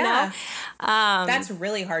stuff, you know? That's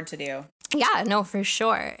really hard to do. Yeah, no, for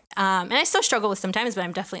sure. And I still struggle with sometimes, but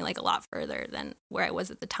I'm definitely like a lot further than where I was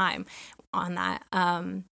at the time on that.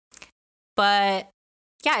 But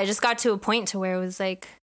yeah, I just got to a point to where it was like,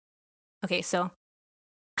 okay, so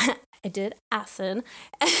I did acid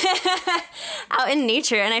out in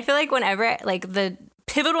nature. And I feel like whenever like the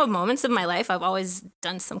pivotal moments of my life, I've always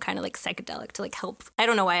done some kind of like psychedelic to like help. I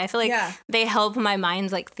don't know why. I feel like they help my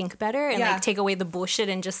mind like think better and like take away the bullshit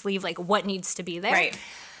and just leave like what needs to be there. Right.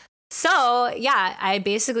 So yeah, I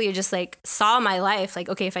basically just like saw my life like,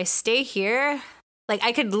 okay, if I stay here, like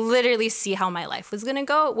I could literally see how my life was gonna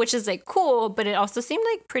go, which is like cool, but it also seemed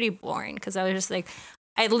like pretty boring because I was just like,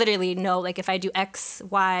 I literally know like if I do X,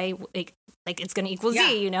 Y, like it's gonna equal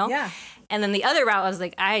Z, you know? Yeah. And then the other route, I was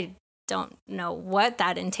like, I don't know what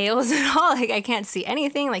that entails at all. Like I can't see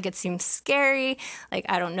anything. Like it seems scary. Like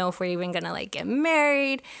I don't know if we're even gonna like get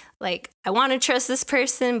married. Like I want to trust this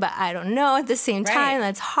person, but I don't know at the same time.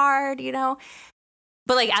 That's hard, you know?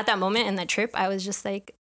 But like at that moment in that trip, I was just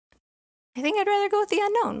like, I think I'd rather go with the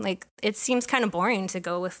unknown. Like it seems kind of boring to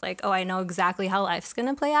go with like, oh, I know exactly how life's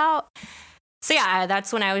gonna play out. So yeah,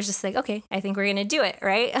 that's when I was just like, okay, I think we're gonna do it,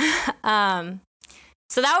 right?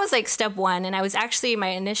 So that was like step one. And I was actually, my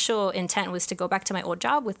initial intent was to go back to my old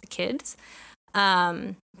job with the kids.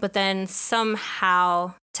 But then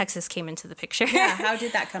somehow Texas came into the picture. Yeah, how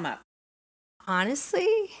did that come up?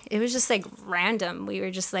 Honestly, it was just like random. We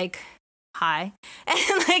were just like, hi.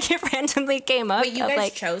 And like it randomly came up. Wait, you guys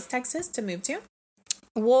like, chose Texas to move to?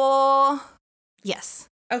 Well, yes.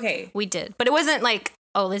 Okay. We did. But it wasn't like,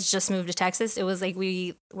 oh, let's just move to Texas. It was like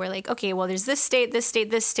we were like, okay, well, there's this state, this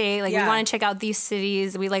state, this state. Like we want to check out these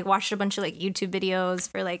cities. We like watched a bunch of like YouTube videos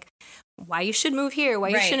for like why you should move here, why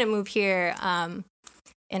you shouldn't move here.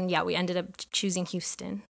 And yeah, we ended up choosing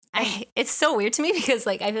Houston. It's so weird to me because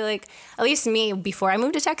like I feel like at least me before I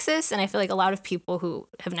moved to Texas, and I feel like a lot of people who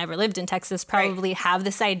have never lived in Texas probably have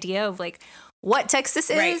this idea of like what Texas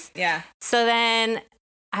is. Right. Yeah. So then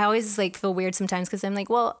I always like feel weird sometimes because I'm like,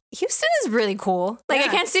 well, Houston is really cool. Like I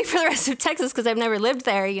can't speak for the rest of Texas because I've never lived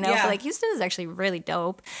there, you know. But like Houston is actually really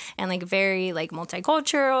dope and like very like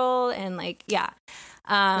multicultural and like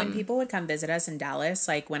when people would come visit us in Dallas,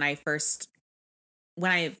 like when I first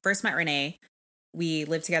met Renee, we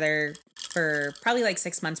lived together for probably like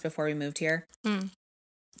 6 months before we moved here.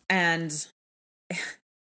 And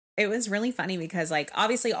it was really funny because like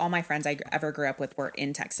obviously all my friends I ever grew up with were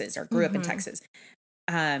in Texas or grew up in Texas.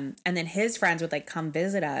 And then his friends would like come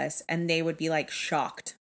visit us and they would be like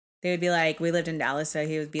shocked. They would be like, we lived in Dallas. So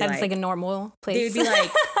he would be That's like a normal place. They would be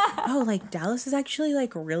like, oh, like Dallas is actually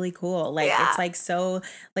like really cool. Like it's like so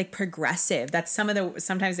like progressive. That's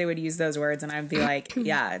sometimes they would use those words and I'd be like,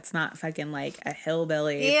 yeah, it's not fucking like a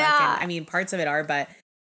hillbilly. I mean, parts of it are, but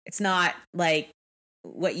it's not like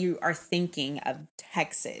what you are thinking of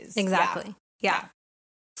Texas. Exactly. Yeah.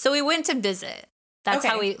 So we went to visit. That's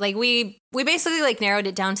how we basically like narrowed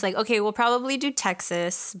it down to like, okay, we'll probably do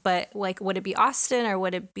Texas, but like, would it be Austin or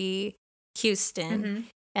would it be Houston?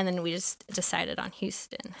 And then we just decided on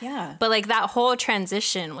Houston. Yeah. But like that whole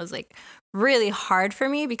transition was like really hard for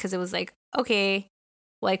me because it was like, okay,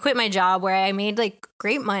 well, I quit my job where I made like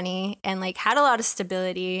great money and like had a lot of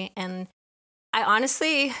stability. And I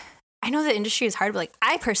honestly, I know the industry is hard, but like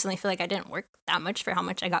I personally feel like I didn't work that much for how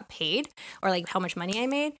much I got paid or like how much money I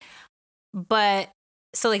made. But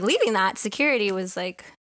so like leaving that security was like,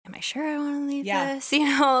 am I sure I want to leave this? You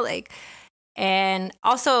know, like, and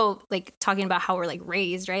also like talking about how we're like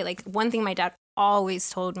raised, right? Like one thing my dad always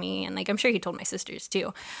told me, and like I'm sure he told my sisters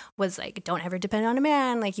too, was like, don't ever depend on a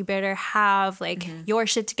man. Like you better have like your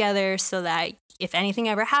shit together so that if anything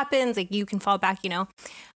ever happens, like you can fall back, you know?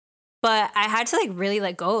 But I had to like really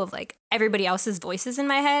let go of like everybody else's voices in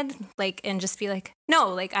my head, like, and just be like, no,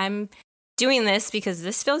 like I'm doing this because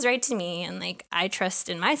this feels right to me. And like, I trust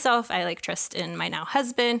in myself. I like trust in my now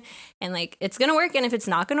husband and like, it's going to work. And if it's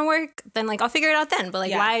not going to work, then like, I'll figure it out then. But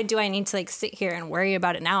like, why do I need to like sit here and worry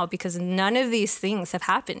about it now? Because none of these things have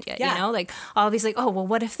happened yet, you know, like all these like, oh, well,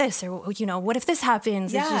 what if this, or, you know, what if this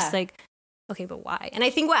happens? It's just like, okay, but why? And I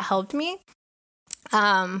think what helped me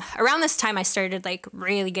around this time, I started like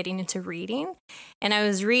really getting into reading, and I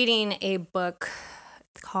was reading a book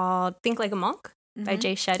called Think Like a Monk by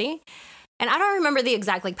Jay Shetty. And I don't remember the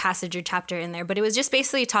exact like passage or chapter in there, but it was just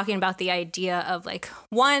basically talking about the idea of like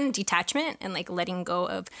one, detachment and like letting go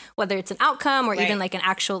of whether it's an outcome or even like an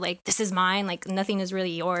actual like this is mine, like nothing is really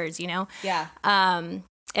yours, you know? Yeah. And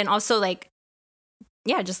also like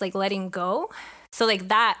just like letting go. So like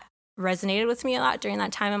that resonated with me a lot during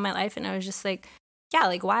that time in my life, and I was just like, yeah,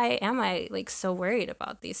 like why am I like so worried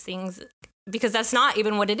about these things? Because that's not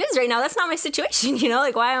even what it is right now. That's not my situation, you know?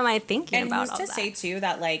 Like why am I thinking about all that? And who's to say too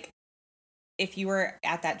that like if you were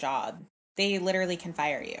at that job, they literally can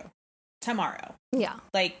fire you tomorrow. Yeah.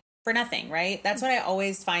 Like for nothing, right? That's what I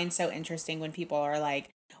always find so interesting when people are like,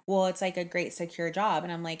 well, it's like a great secure job.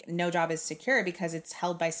 And I'm like, no job is secure because it's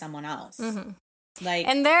held by someone else. Mm-hmm. Like,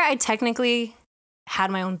 and there I technically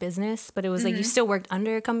had my own business, but it was like you still worked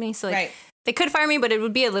under a company. So like they could fire me, but it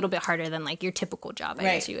would be a little bit harder than like your typical job, I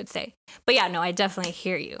guess you would say. But yeah, no, I definitely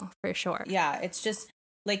hear you for sure. Yeah, it's just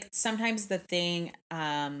like sometimes the thing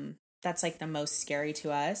that's like the most scary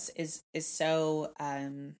to us is so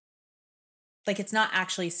like it's not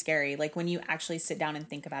actually scary. Like when you actually sit down and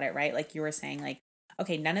think about it, right? Like you were saying, like,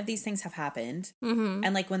 okay, none of these things have happened. Mm-hmm.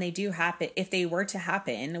 And like when they do happen, if they were to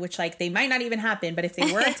happen, which like they might not even happen, but if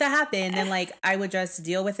they were to happen, then like I would just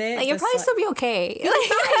deal with it. Like, you'll probably still be okay. You'd be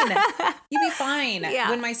fine. You'd be fine. Yeah.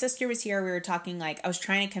 When my sister was here, we were talking, like I was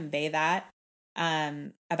trying to convey that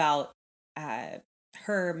about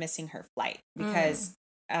her missing her flight because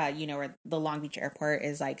you know, where the Long Beach airport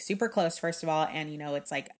is like super close, first of all, and you know,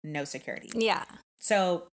 it's like no security. Yeah.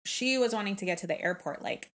 So she was wanting to get to the airport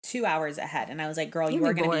like 2 hours ahead. And I was like, girl, you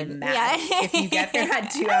are going to be mad. If you get there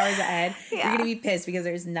at 2 hours ahead, you're going to be pissed because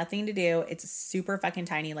there's nothing to do. It's super fucking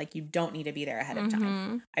tiny. Like you don't need to be there ahead of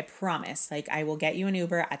time. I promise. Like I will get you an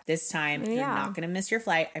Uber at this time. You're not going to miss your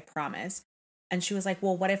flight. I promise. And she was like,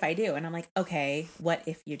 well, what if I do? And I'm like, okay, what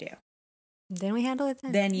if you do? Then we handle it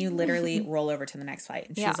then. Then you literally roll over to the next flight.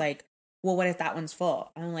 And she's like, well, what if that one's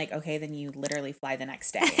full? I'm like, okay, then you literally fly the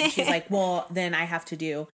next day. And she's like, well, then I have to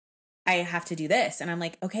do this. And I'm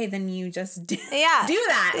like, okay, then you just do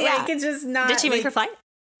that. Yeah. Like, it's just not. Did she make her flight?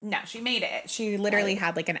 No, she made it. She literally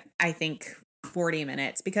had like I think 40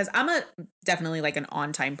 minutes because I'm definitely like an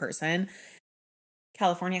on-time person.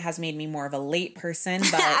 California has made me more of a late person,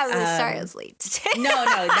 but sorry I was late today.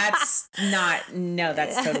 that's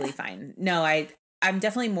totally fine. No, I'm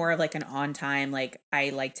definitely more of like an on time. Like I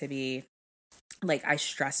like to be like, I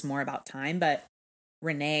stress more about time, but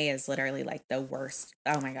Renee is literally like the worst.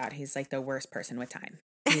 Oh my God. He's like the worst person with time.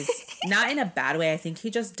 He's not in a bad way. I think he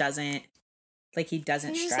just doesn't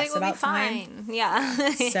stress about time. Yeah.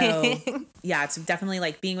 So yeah, it's definitely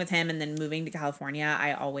like being with him and then moving to California.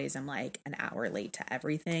 I always am like an hour late to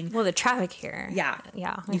everything. Well, the traffic here. Yeah.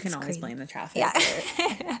 You can always blame the traffic.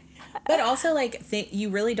 Yeah. But also like you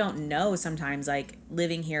really don't know sometimes, like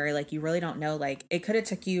living here, like you really don't know, like it could have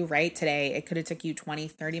took you today. It could have took you 20,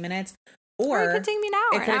 30 minutes. Or it could take me an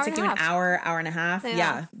hour. It could have taken you an hour and a half.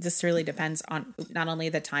 Yeah. This really depends on not only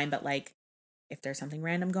the time, but like if there's something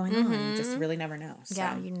random going on, you just really never know. So.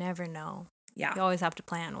 Yeah, you never know. Yeah. You always have to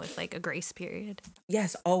plan with like a grace period.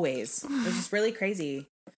 Yes, always. It's just really crazy.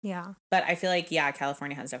 Yeah. But I feel like,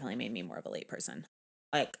 California has definitely made me more of a late person.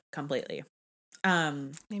 Like, completely.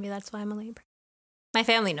 Maybe that's why I'm a late person. My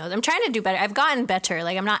family knows. I'm trying to do better. I've gotten better.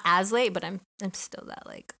 Like, I'm not as late, but I'm still that,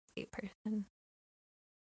 like, late person.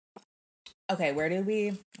 Okay, why did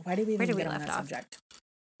we even get on that subject?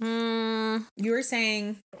 You were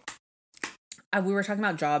saying... we were talking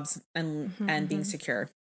about jobs and being secure.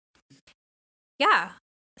 Yeah.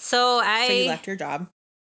 So you left your job.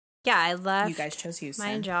 Yeah, I left. You guys chose Houston.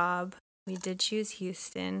 My job. We did choose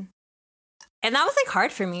Houston. And that was like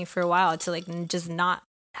hard for me for a while to like just not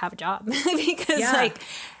have a job because like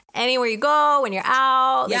anywhere you go, when you're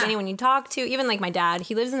out, like anyone you talk to, even like my dad,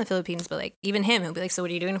 he lives in the Philippines, but like even him, he'll be like, so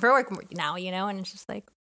what are you doing for work now, you know? And it's just like,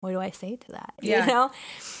 what do I say to that? You know?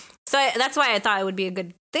 So that's why I thought it would be a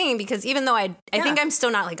good thing because even though I think I'm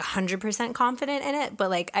still not like 100% confident in it, but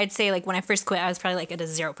like I'd say like when I first quit, I was probably like at a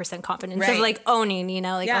 0% confidence of like owning, you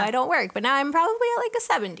know, like, oh, I don't work. But now I'm probably at like a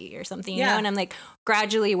 70 or something, you know, and I'm like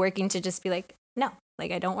gradually working to just be like, no,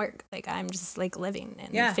 like I don't work. Like I'm just like living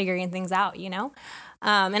and figuring things out, you know?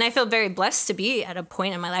 And I feel very blessed to be at a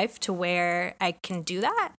point in my life to where I can do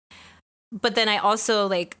that. But then I also,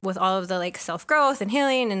 like, with all of the, like, self-growth and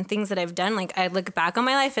healing and things that I've done, like, I look back on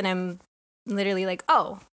my life and I'm literally like,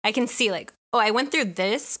 oh, I can see, like, oh, I went through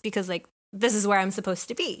this because, like, this is where I'm supposed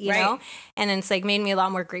to be, you know? And it's, like, made me a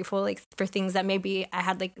lot more grateful, like, for things that maybe I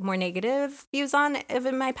had, like, more negative views on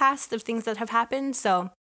in my past of things that have happened.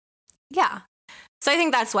 So, yeah. So I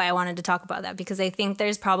think that's why I wanted to talk about that because I think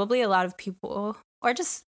there's probably a lot of people, or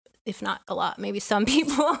just... if not a lot, maybe some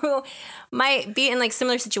people who might be in like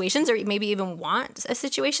similar situations or maybe even want a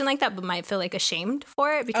situation like that, but might feel like ashamed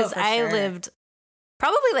for it because I lived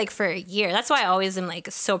probably like for a year. That's why I always am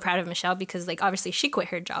like so proud of Michelle because like obviously she quit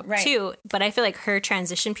her job too, but I feel like her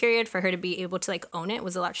transition period for her to be able to like own it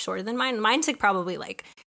was a lot shorter than mine. Mine took probably like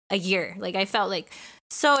a year. Like I felt like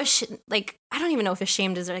so like I don't even know if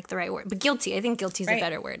ashamed is like the right word, but guilty. I think guilty is a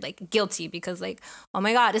better word. Like guilty because like, oh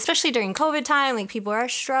my God, especially during COVID time, like people are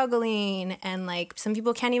struggling and like some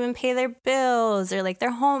people can't even pay their bills or like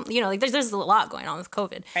their home, you know, like there's a lot going on with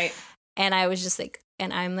COVID. Right. And I was just like,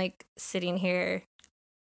 and I'm like sitting here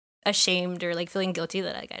ashamed or like feeling guilty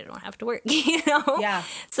that like I don't have to work, you know? Yeah.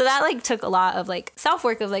 So that like took a lot of like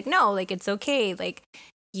self-work of like, no, like it's okay. Like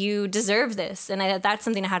you deserve this. And that's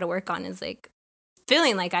something I had to work on, is like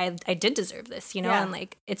feeling like I did deserve this, you know, and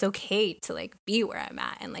like it's okay to like be where I'm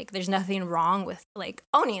at, and like there's nothing wrong with like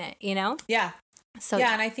owning it, you know? Yeah. So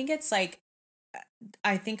yeah, and I think it's like,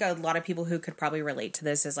 I think a lot of people who could probably relate to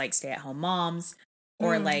this is like stay-at-home moms,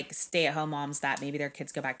 or like stay-at-home moms that maybe their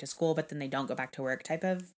kids go back to school but then they don't go back to work type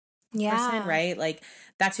of person, right? Like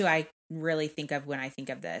that's who I really think of when I think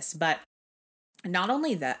of this. But not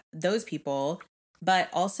only those people, but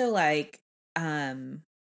also like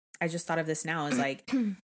I just thought of this now, is like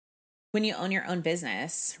when you own your own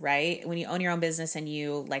business, right? When you own your own business and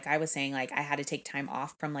you, like I was saying, like I had to take time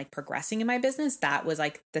off from like progressing in my business, that was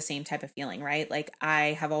like the same type of feeling, right? Like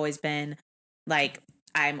I have always been like,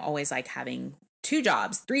 I'm always like having 2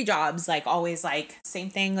 jobs, 3 jobs, like always, like same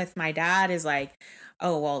thing with my dad is like,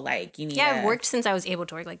 oh, well, like you need I've worked since I was able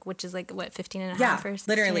to work, like, which is like what, 15 and a half or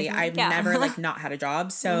literally I've never like not had a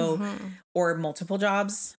job. So, or multiple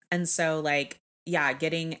jobs. And so like,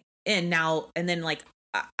 getting in now, and then like,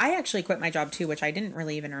 I actually quit my job too, which I didn't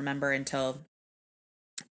really even remember until,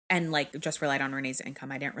 and like just relied on Renee's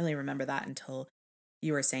income. I didn't really remember that until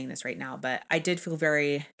you were saying this right now, but I did feel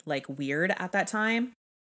very like weird at that time.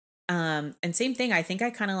 And same thing, I think I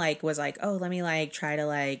kind of like was like, oh, let me like try to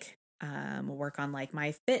like work on like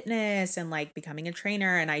my fitness and like becoming a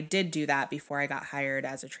trainer. And I did do that before I got hired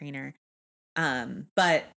as a trainer.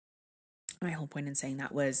 But my whole point in saying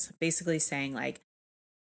that was basically saying like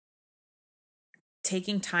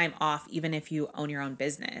taking time off, even if you own your own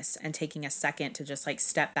business, and taking a second to just like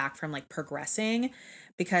step back from like progressing,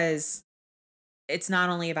 because it's not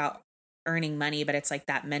only about earning money, but it's like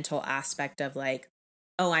that mental aspect of like,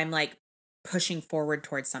 oh, I'm like pushing forward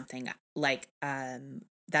towards something like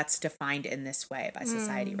that's defined in this way by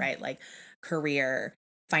society, right? Like career,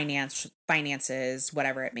 finances,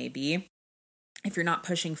 whatever it may be. If you're not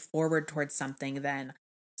pushing forward towards something, then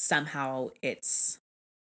somehow it's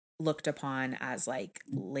looked upon as like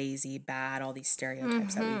lazy, bad, all these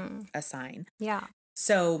stereotypes that we assign. Yeah.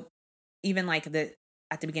 So even like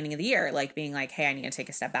at the beginning of the year, like being like, hey, I need to take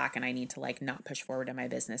a step back and I need to like not push forward in my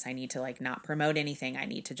business. I need to like not promote anything. I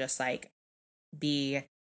need to just like be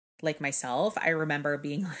like myself. I remember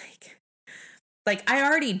being like I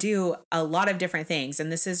already do a lot of different things.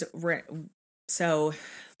 And this is so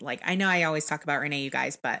like, I know I always talk about Renee, you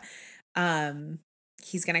guys, but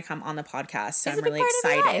he's going to come on the podcast. So I'm really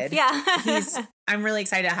excited. Yeah. I'm really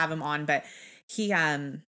excited to have him on, but he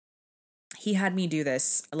had me do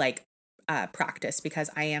this like practice because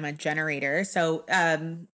I am a generator. So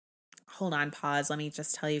hold on, pause. Let me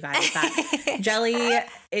just tell you guys that Jelly,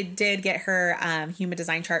 it did get her human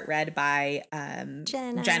design chart read by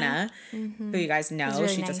Jenna, who you guys know. Really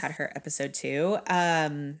she just had her episode 2.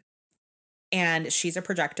 And she's a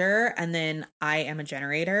projector, and then I am a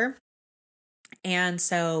generator. And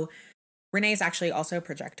so Renee's actually also a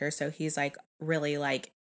projector. So he's like really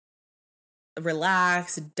like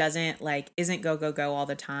relaxed, isn't go all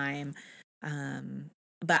the time.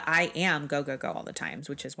 But I am go all the times,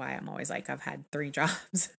 which is why I'm always like, I've had 3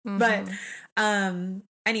 jobs. But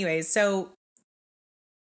anyways, so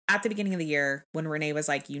at the beginning of the year, when Renee was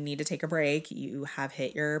like, you need to take a break, you have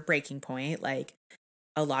hit your breaking point, like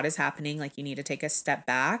a lot is happening, like you need to take a step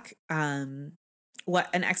back. What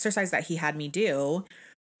an exercise that he had me do,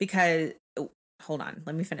 because hold on,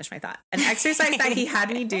 let me finish my thought. An exercise that he had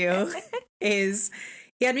me do is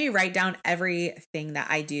he had me write down everything that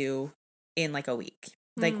I do in like a week.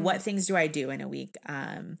 Like what things do I do in a week?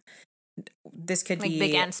 This could be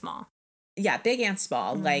big and small. Yeah, big and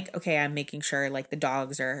small. Like, okay, I'm making sure like the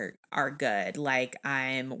dogs are good. Like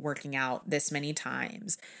I'm working out this many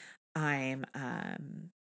times. I'm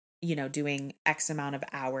doing X amount of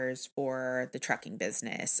hours for the trucking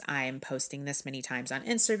business. I'm posting this many times on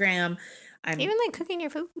Instagram. I'm even like cooking your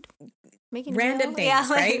food, making random things,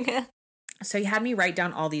 right? So he had me write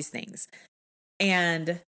down all these things.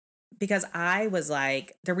 And because I was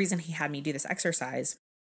like, the reason he had me do this exercise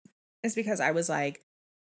is because I was like,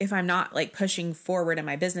 if I'm not like pushing forward in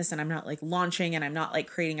my business and I'm not like launching and I'm not like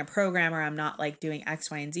creating a program or I'm not like doing X,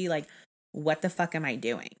 Y, and Z, like what the fuck am I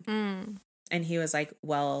doing? And he was like,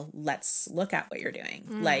 well, let's look at what you're doing.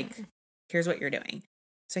 Like, here's what you're doing.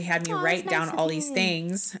 So he had me write down all these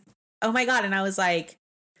things. Oh my God. And I was like,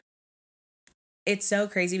 it's so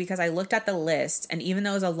crazy because I looked at the list and even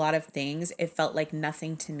though it was a lot of things, it felt like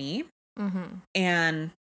nothing to me.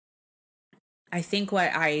 And I think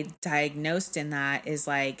what I diagnosed in that is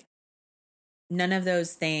like, none of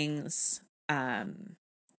those things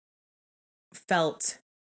felt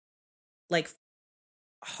like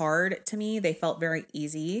hard to me. They felt very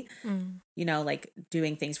easy, you know, like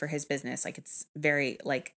doing things for his business. Like it's very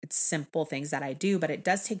like it's simple things that I do, but it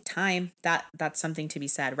does take time. That's something to be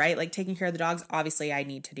said, right? Like taking care of the dogs, obviously I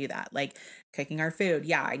need to do that. Like cooking our food,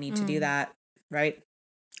 yeah, I need to do that, right?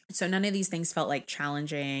 So none of these things felt like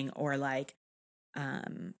challenging or like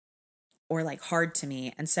hard to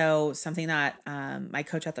me. And so something that my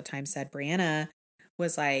coach at the time said, Brianna,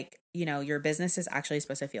 was like, you know, your business is actually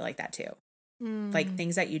supposed to feel like that too. Like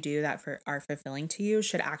things that you do that are fulfilling to you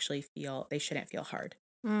should actually they shouldn't feel hard.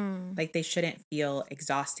 Like they shouldn't feel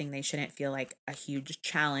exhausting. They shouldn't feel like a huge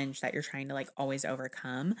challenge that you're trying to like always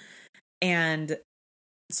overcome. And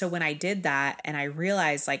so when I did that and I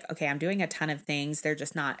realized like, okay, I'm doing a ton of things. They're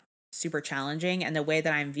just not super challenging. And the way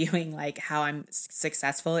that I'm viewing like how I'm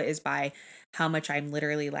successful is by how much I'm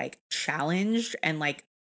literally like challenged and like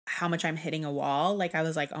how much I'm hitting a wall. Like I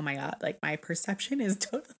was like, oh my God, like my perception is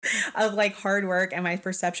of like hard work and my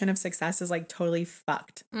perception of success is like totally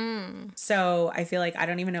fucked. So I feel like I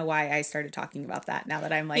don't even know why I started talking about that now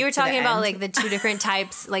that I'm like, you were talking about like the two different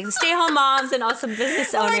types, like the stay-at-home moms and also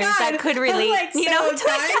business owners that could relate. Like, you know,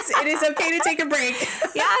 guys, it is okay to take a break.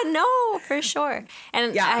 Yeah, no, for sure.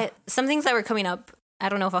 And some things that were coming up, I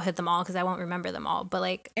don't know if I'll hit them all because I won't remember them all, but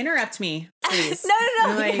like... Interrupt me, please.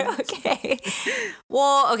 No. Like... Okay.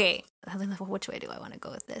 Well, okay. Which way do I want to go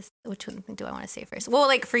with this? Which one do I want to say first? Well,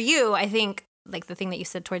 like for you, I think like the thing that you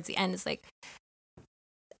said towards the end is like,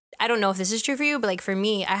 I don't know if this is true for you, but like for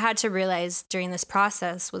me, I had to realize during this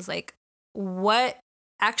process was like, what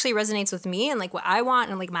actually resonates with me and like what I want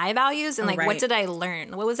and like my values and like what did I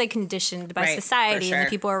learn? What was I conditioned by society and the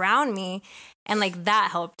people around me? And like that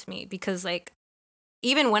helped me because like,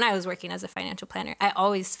 even when I was working as a financial planner, I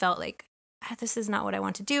always felt like, this is not what I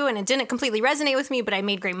want to do. And it didn't completely resonate with me, but I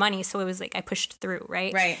made great money. So it was like, I pushed through,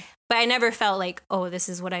 right? Right. But I never felt like, oh, this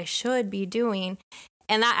is what I should be doing.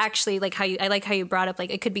 And that actually, like I like how you brought up, like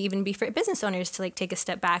it could be even be for business owners to like take a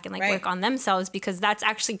step back and like work on themselves, because that's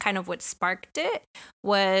actually kind of what sparked it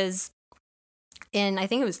was in, I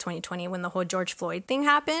think it was 2020 when the whole George Floyd thing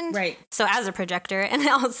happened. Right. So as a projector and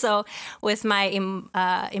also with my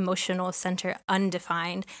emotional center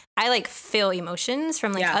undefined, I like feel emotions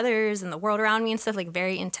from like others and the world around me and stuff like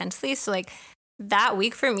very intensely. So like that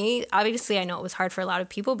week for me, obviously I know it was hard for a lot of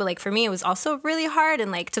people, but like for me, it was also really hard.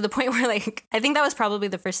 And like to the point where like, I think that was probably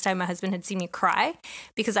the first time my husband had seen me cry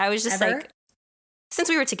because I was just like, since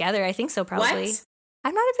we were together, I think so probably. What?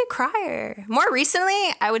 I'm not a big crier. More recently,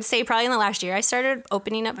 I would say probably in the last year, I stared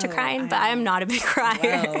opening up to crying, but I'm not a big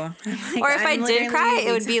crier. Like, or if I did cry,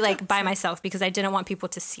 it would be like by myself because I didn't want people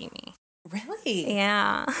to see me. Really?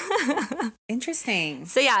 Yeah. Interesting.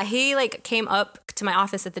 So yeah, he like came up to my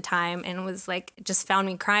office at the time and was like, just found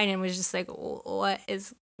me crying and was just like, what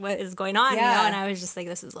is going on? You know? And I was just like,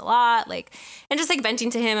 this is a lot. Like, and just like venting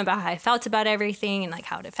to him about how I felt about everything and like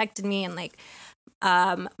how it affected me. And like,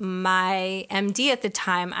 my MD at the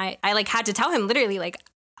time, I like had to tell him literally like,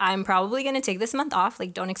 I'm probably going to take this month off.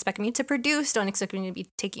 Like, don't expect me to produce. Don't expect me to be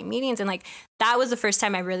taking meetings. And like, that was the first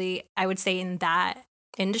time I would say in that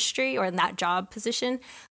industry or in that job position,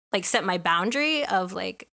 like set my boundary of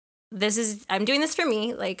like, I'm doing this for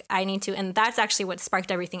me. Like I need to. And that's actually what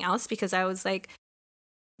sparked everything else because I was like,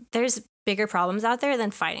 there's bigger problems out there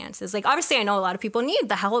than finances. Like, obviously, I know a lot of people need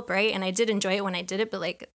the help, right? And I did enjoy it when I did it, but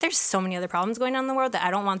like, there's so many other problems going on in the world that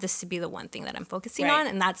I don't want this to be the one thing that I'm focusing on.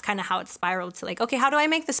 And that's kind of how it spiraled to like, okay, how do I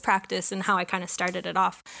make this practice? And how I kind of started it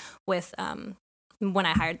off with when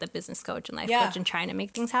I hired the business coach and life coach and trying to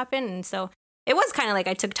make things happen. And so it was kind of like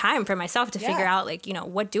I took time for myself to figure out like, you know,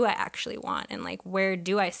 what do I actually want? And like, where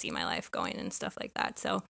do I see my life going and stuff like that?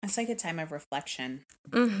 So it's like a time of reflection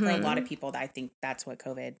for a lot of people. That I think that's what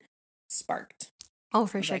COVID sparked. Oh,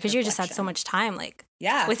 for sure. Because you just had so much time, like,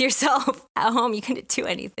 with yourself at home. You couldn't do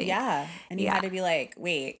anything. Yeah. And you had to be like,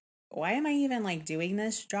 wait, why am I even like doing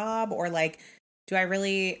this job? Or like, do I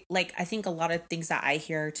really like, I think a lot of things that I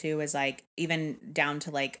hear too is like, even down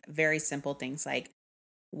to like very simple things like,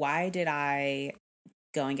 why did I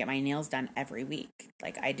go and get my nails done every week?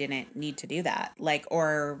 Like, I didn't need to do that. Like,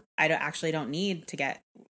 or I don't need to get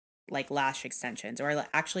like lash extensions, or I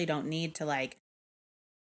actually don't need to like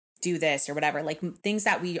do this or whatever, like things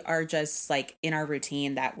that we are just like in our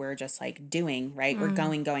routine that we're just like doing, right? We're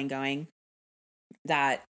going,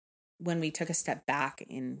 that when we took a step back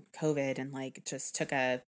in COVID and like just took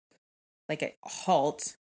a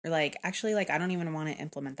halt, we're like, actually, like, I don't even want to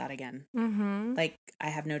implement that again. Like, I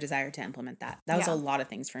have no desire to implement that. That was a lot of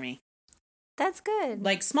things for me. That's good.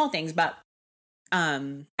 Like small things, but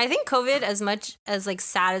I think COVID, as much as like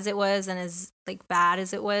sad as it was and as like bad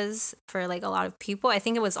as it was for like a lot of people, I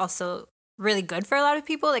think it was also really good for a lot of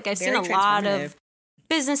people. Like I've seen a lot of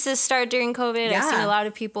businesses start during COVID. I've seen a lot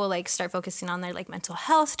of people like start focusing on their like mental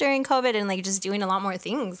health during COVID and like just doing a lot more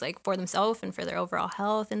things like for themselves and for their overall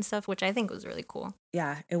health and stuff, which I think was really cool.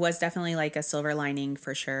 Yeah, it was definitely like a silver lining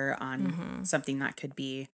for sure on something that could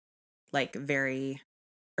be like very,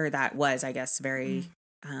 or that was, I guess, very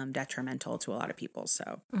detrimental to a lot of people.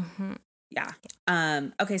 So yeah.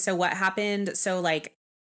 Okay, so what happened? So like,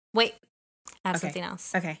 wait. I have something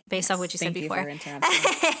else. Okay. Based off what you said before. Thank you for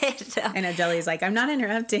interrupting. So. I know Jelly's like, I'm not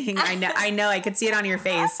interrupting. I know. I could see it on your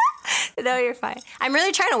face. No, you're fine. I'm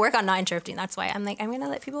really trying to work on not interrupting. That's why I'm like, I'm going to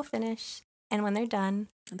let people finish. And when they're done,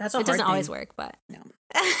 that's a hard it doesn't thing. Always work, but no,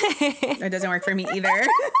 it doesn't work for me either.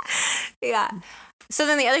 Yeah. So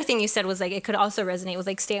then the other thing you said was like, it could also resonate with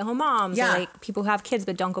like stay-at-home moms or like people who have kids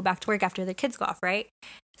but don't go back to work after their kids go off, right?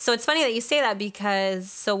 So it's funny that you say that because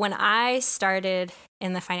so when I started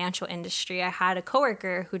in the financial industry, I had a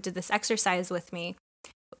coworker who did this exercise with me.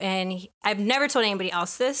 And I've never told anybody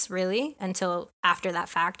else this really until after that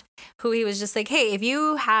fact, who he was just like, hey, if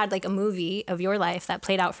you had like a movie of your life that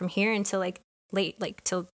played out from here until like late, like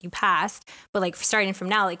till you passed, but like starting from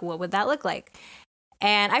now, like what would that look like?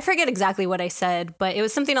 And I forget exactly what I said, but it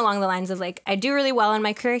was something along the lines of like, I do really well in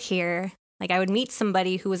my career here. Like I would meet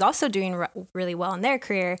somebody who was also doing really well in their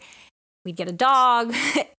career. We'd get a dog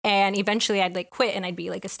and eventually I'd like quit and I'd be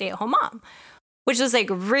like a stay-at-home mom, which was like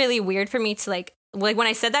really weird for me to like when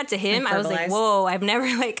I said that to him, I was like, whoa, I've never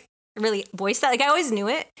like really voiced that. Like I always knew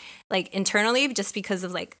it like internally just because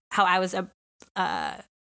of like how I was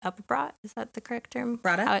brought. Is that the correct term?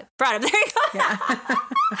 Brought up. Brought up. There you go. Yeah.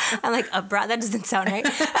 I'm like brought. That doesn't sound right.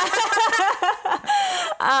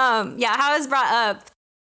 Yeah, how I was brought up.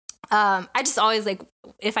 I just always like,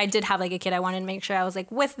 if I did have like a kid, I wanted to make sure I was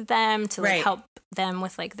like with them to like help them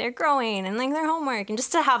with like their growing and like their homework and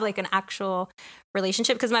just to have like an actual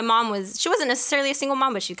relationship. Cause my mom she wasn't necessarily a single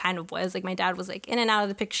mom, but she kind of was. Like my dad was like in and out of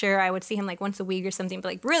the picture. I would see him like once a week or something, but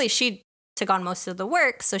like really she took on most of the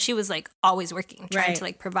work. So she was like always working, trying to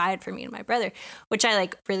like provide for me and my brother, which I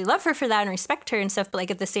like really love her for that and respect her and stuff. But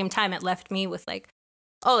like at the same time, it left me with like,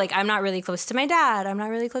 oh, like I'm not really close to my dad. I'm not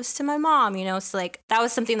really close to my mom, you know? So like that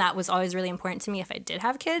was something that was always really important to me if I did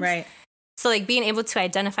have kids. Right. So like being able to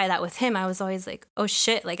identify that with him, I was always like, oh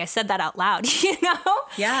shit, like I said that out loud, you know?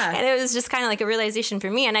 Yeah. And it was just kind of like a realization for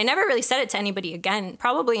me. And I never really said it to anybody again,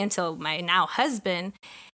 probably until my now husband.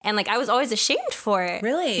 And like I was always ashamed for it.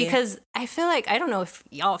 Really? Because I feel like, I don't know if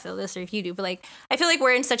y'all feel this or if you do, but like I feel like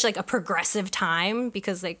we're in such like a progressive time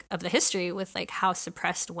because like of the history with like how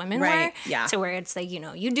suppressed women were. Yeah. To where it's like, you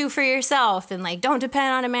know, you do for yourself and like don't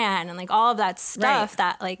depend on a man and like all of that stuff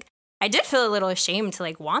that like I did feel a little ashamed to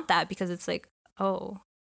like want that because it's like, oh,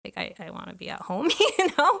 like I want to be at home, you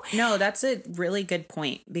know? No, that's a really good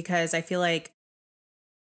point because I feel like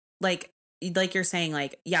you're saying,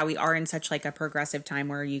 like, yeah, we are in such like a progressive time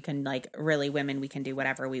where you can like really women, we can do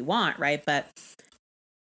whatever we want. Right. But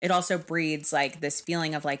it also breeds like this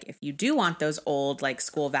feeling of like, if you do want those old like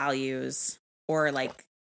school values or like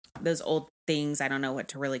those old things, I don't know what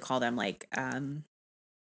to really call them, like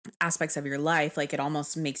aspects of your life, like it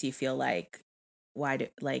almost makes you feel like, why do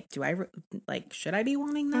I like, should I be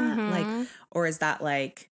wanting that? Like, or is that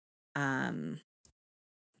like, I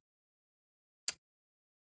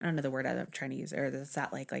don't know the word I'm trying to use, or is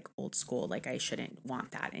that like old school? Like I shouldn't want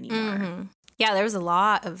that anymore. Yeah, there was a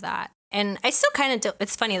lot of that. And I still kind of do.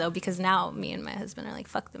 It's funny though, because now me and my husband are like,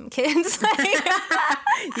 fuck them kids. Like, you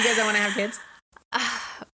guys don't want to have kids?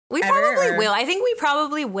 We probably will. I think we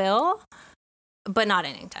probably will, but not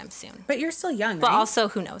anytime soon. But you're still young, right? But also,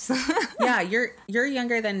 who knows? Yeah, you're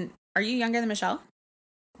younger than, are you younger than Michelle?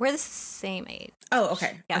 We're the same age. Oh,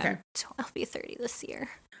 okay. Yeah, okay. I'll be 30 this year.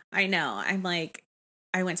 I know. I'm like,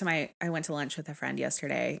 I went to lunch with a friend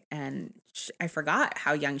yesterday and I forgot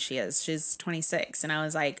how young she is. She's 26. And I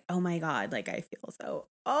was like, oh my God, like I feel so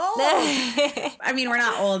old. I mean, we're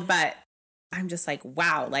not old, but I'm just like,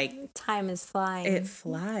 wow, like time is flying. It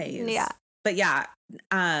flies. Yeah. But yeah,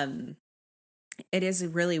 it is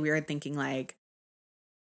really weird thinking like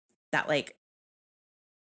that, like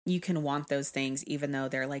you can want those things even though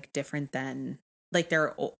they're like different than like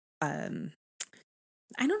they're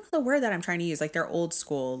I don't know the word that I'm trying to use. Like they're old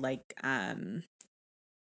school. Like I'm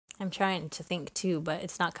trying to think too, but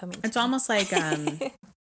it's not coming. It's almost like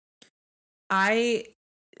I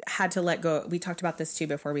had to let go. We talked about this too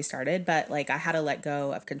before we started, but like I had to let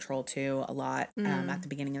go of control too a lot at the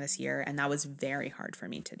beginning of this year, and that was very hard for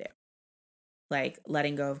me to do. Like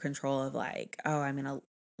letting go of control of like, oh, I'm gonna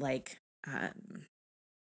like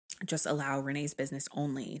just allow Renee's business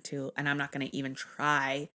only to, and I'm not gonna even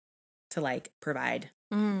try to like provide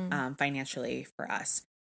financially for us.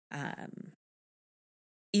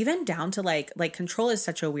 even down to like control is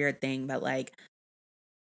such a weird thing, but like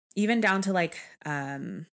even down to like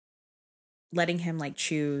letting him like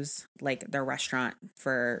choose like the restaurant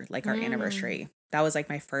for like our anniversary. That was like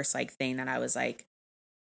my first like thing that I was like,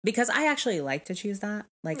 because I actually like to choose that.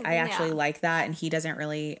 Like I actually like that, and he doesn't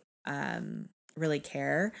really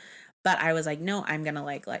care. But I was like, no, I'm going to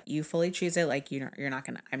like let you fully choose it. Like,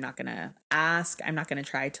 I'm not going to ask. I'm not going to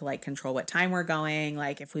try to like control what time we're going.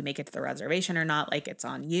 Like if we make it to the reservation or not, like it's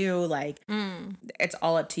on you. Like it's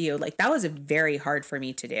all up to you. Like that was very hard for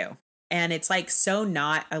me to do. And it's like, so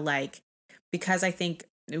not a like, because I think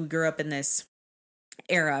we grew up in this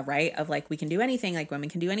era, right? Of like, we can do anything, like women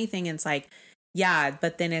can do anything. And it's like, yeah,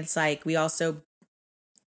 but then it's like, we also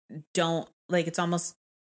don't like, it's almost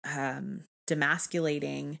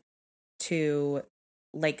demasculating to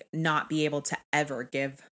like not be able to ever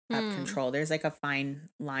give up control. There's like a fine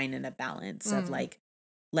line and a balance of like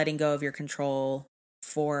letting go of your control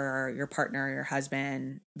for your partner or your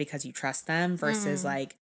husband because you trust them versus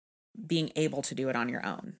like being able to do it on your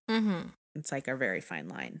own. It's like a very fine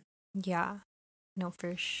line. Yeah, no,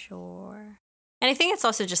 for sure. And I think it's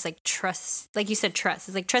also just like trust, like you said, trust.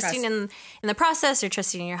 It's like trusting in the process, or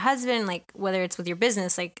trusting in your husband, like whether it's with your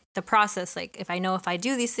business, like the process, like if I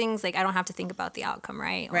do these things, like I don't have to think about the outcome,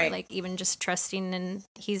 right? Or like even just trusting and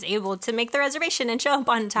he's able to make the reservation and show up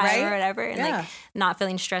on time or whatever, and like not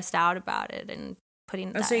feeling stressed out about it and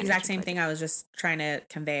putting That's the exact same thing I was just trying to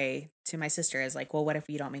convey to my sister is like, well, what if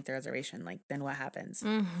you don't make the reservation? Like then what happens?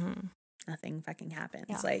 Nothing fucking happens.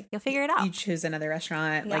 Yeah. Like you'll figure it out. You choose another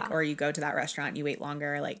restaurant, like, or you go to that restaurant, you wait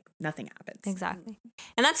longer, like nothing happens. Exactly.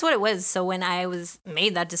 And that's what it was. So when I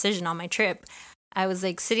made that decision on my trip, I was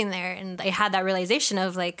like sitting there and I had that realization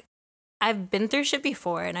of like, I've been through shit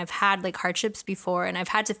before and I've had like hardships before and I've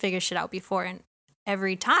had to figure shit out before. And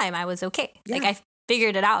every time I was okay. Yeah. Like I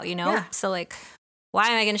figured it out, you know? Yeah. So like, why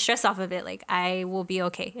am I going to stress off of it? Like I will be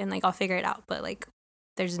okay and like, I'll figure it out. But like,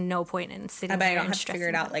 there's no point in sitting there. I don't have to figure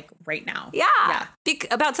it out like right now. Yeah.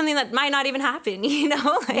 About something that might not even happen, you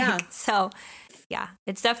know? Like, so yeah,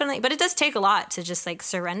 it's definitely, but it does take a lot to just like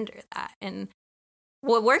surrender that. And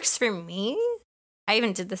what works for me, I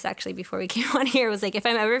even did this actually before we came on here, was like, if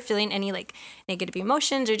I'm ever feeling any like negative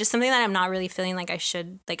emotions or just something that I'm not really feeling like I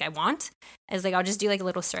should, like I want, is like, I'll just do like a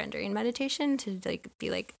little surrendering meditation to like be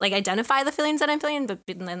like identify the feelings that I'm feeling, but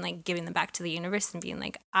then like giving them back to the universe and being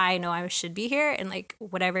like, I know I should be here. And like,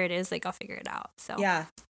 whatever it is, like I'll figure it out. So yeah.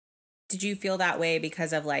 Did you feel that way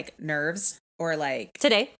because of like nerves or like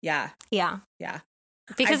today? Yeah. Yeah. Yeah.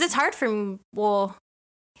 Because it's hard for me. Well,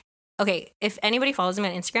 okay, if anybody follows me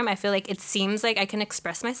on Instagram, I feel like it seems like I can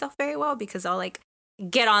express myself very well because I'll like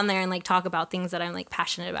get on there and like talk about things that I'm like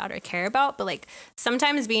passionate about or care about. But like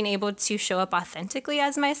sometimes being able to show up authentically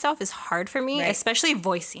as myself is hard for me, especially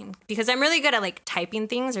voicing, because I'm really good at like typing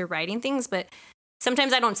things or writing things. But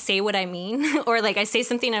sometimes I don't say what I mean, or like I say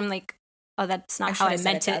something and I'm like, oh, that's not how I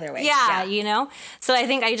meant it. Yeah, you know? So I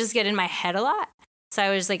think I just get in my head a lot. So I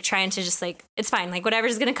was like trying to just like, it's fine. Like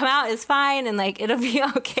whatever's going to come out is fine. And like, it'll be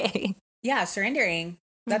okay. Yeah. Surrendering.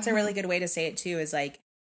 That's a really good way to say it too, is like,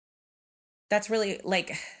 that's really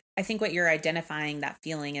like, I think what you're identifying that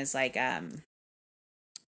feeling is like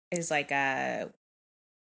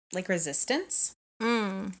resistance.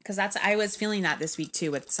 Cause I was feeling that this week too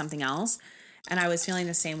with something else. And I was feeling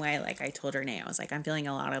the same way. Like I told Renee, I was like, I'm feeling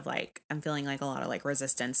a lot of like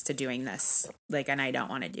resistance to doing this. Like, and I don't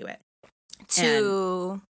want to do it.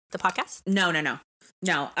 To the podcast? No.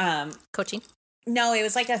 Coaching? No, it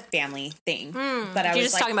was like a family thing. But I You're was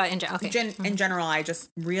just like, talking about in general. Okay. In general, I just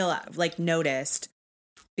noticed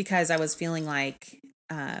because I was feeling like,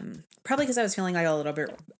 probably because I was feeling like a little bit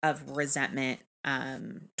of resentment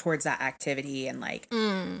towards that activity and like,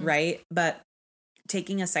 right? But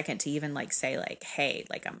taking a second to even like say like, hey,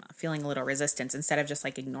 like I'm feeling a little resistance instead of just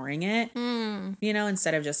like ignoring it, you know,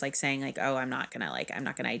 instead of just like saying like, oh, I'm not gonna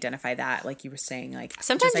identify that. Like you were saying, like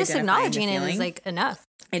sometimes just acknowledging it is like enough.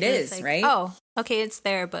 It is like, right? Oh, okay. It's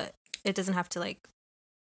there, but it doesn't have to like,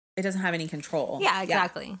 it doesn't have any control. Yeah,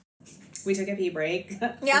 exactly. Yeah. We took a pee break.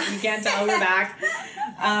 Yeah. You can't tell we're back.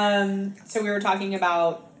 So we were talking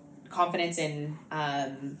about confidence in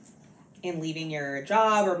leaving your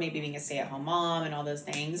job or maybe being a stay-at-home mom and all those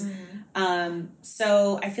things.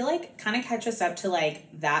 So I feel like kind of catch us up to like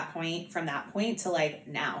from that point to like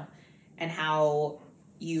now, and how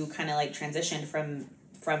you kind of like transitioned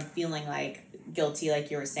from feeling like guilty,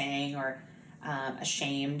 like you were saying, or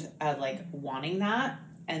ashamed of like wanting that,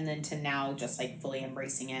 and then to now just like fully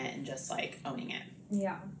embracing it and just like owning it.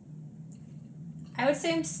 Yeah. I would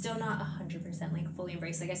say I'm still not 100% like fully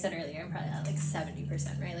embraced. Like I said earlier, I'm probably at like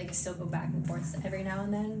 70%, right? Like I still go back and forth every now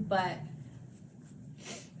and then, but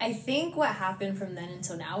I think what happened from then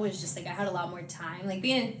until now was just, like, I had a lot more time. Like,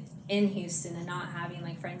 being in Houston and not having,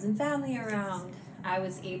 like, friends and family around, I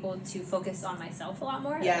was able to focus on myself a lot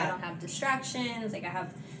more. Yeah. Like, I don't have distractions. Like, I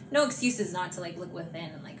have no excuses not to, like, look within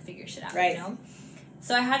and, like, figure shit out, right. you know?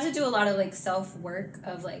 So I had to do a lot of, like, self-work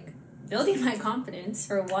of, like, building my confidence,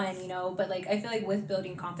 for one, you know? But, like, I feel like with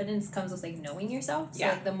building confidence comes with, like, knowing yourself. So,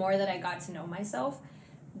 like, the more that I got to know myself,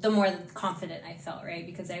 the more confident I felt, right?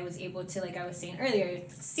 Because I was able to, like I was saying earlier,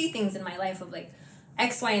 see things in my life of, like,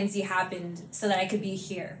 X, Y, and Z happened so that I could be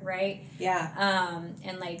here, right? Yeah.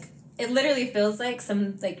 And, like, it literally feels like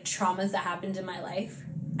some, like, traumas that happened in my life,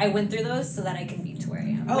 I went through those so that I can be to where I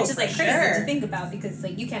am. Which is, like, crazy to think about because,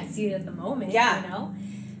 like, you can't see it at the moment, you know?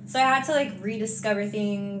 So I had to, like, rediscover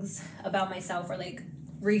things about myself or, like,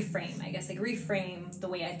 reframe the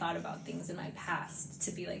way I thought about things in my past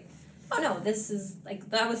to be, like, oh no, this is, like,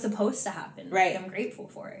 that was supposed to happen. Right. Like, I'm grateful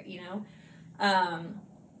for it, you know?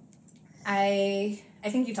 I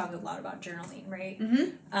think you talk a lot about journaling, right?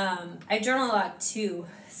 Mm-hmm. I journal a lot too.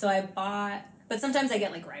 So I bought, but sometimes I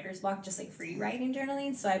get, like, writer's block, just, like, free writing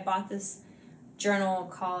journaling. So I bought this journal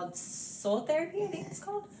called Soul Therapy, I think it's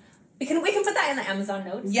called. We can put that in the Amazon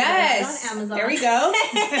notes. Yes. On Amazon. There we go.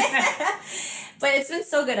 But it's been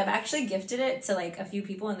so good. I've actually gifted it to, like, a few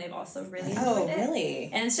people, and they've also really enjoyed it. Oh, really?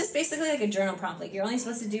 And it's just basically, like, a journal prompt. Like, you're only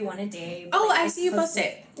supposed to do one a day. Oh, like, I see you post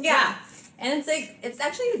it. Yeah. And it's, like, it's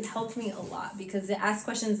actually helped me a lot because it asks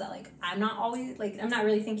questions that, like, I'm not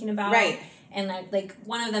really thinking about. Right. And, like,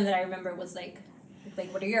 one of them that I remember was, like,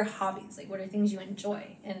 what are your hobbies? Like, what are things you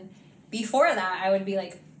enjoy? And before that, I would be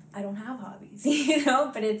like, I don't have hobbies, you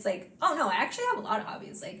know? But it's like, oh, no, I actually have a lot of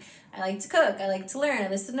hobbies. Like, I like to cook. I like to learn. I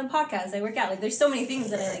listen to podcasts. I work out. Like, there's so many things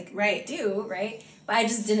that I, like, do, right? But I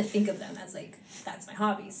just didn't think of them as, like, that's my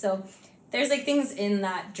hobby. So there's, like, things in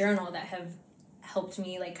that journal that have helped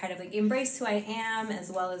me, like, kind of, like, embrace who I am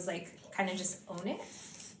as well as, like, kind of just own it.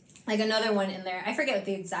 Like, another one in there, I forget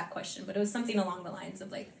the exact question, but it was something along the lines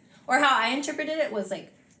of, like, or how I interpreted it was,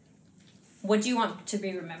 like, what do you want to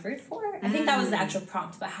be remembered for? I think that was the actual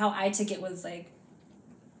prompt, but how I took it was, like,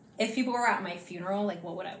 if people were at my funeral, like,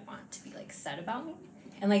 what would I want to be, like, said about me?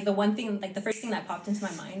 And, like, the one thing, like, the first thing that popped into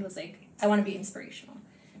my mind was, like, I want to be inspirational.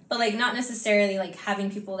 But, like, not necessarily, like, having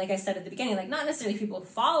people, like I said at the beginning, like, not necessarily people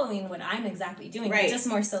following what I'm exactly doing, but just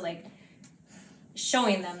more so, like,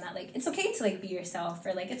 showing them that, like, it's okay to, like, be yourself,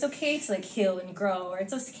 or, like, it's okay to, like, heal and grow, or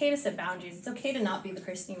it's okay to set boundaries, it's okay to not be the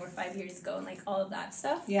person you were 5 years ago, and, like, all of that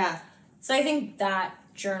stuff. Yeah. So I think that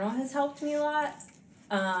journal has helped me a lot,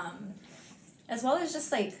 as well as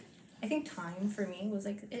just, like, I think time for me was,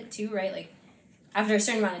 like, it too, right? Like, after a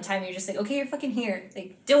certain amount of time, you're just like, okay, you're fucking here.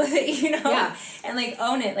 Like, deal with it, you know? Yeah. And, like,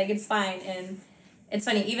 own it. Like, it's fine. And it's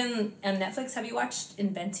funny, even on Netflix, have you watched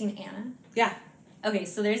Inventing Anna? Yeah. Okay,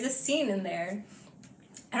 so there's this scene in there.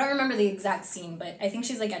 I don't remember the exact scene, but I think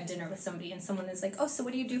she's, like, at dinner with somebody, and someone is like, oh, so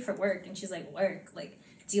what do you do for work? And she's like, work. Like,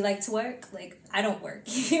 do you like to work? Like, I don't work,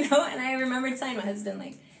 you know? And I remember telling my husband,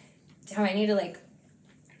 like, damn, I need to, like,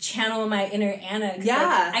 channel my inner Anna.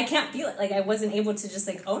 Yeah. Like, I can't feel it. Like, I wasn't able to just,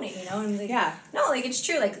 like, own it, you know? And, like, yeah. No, like, it's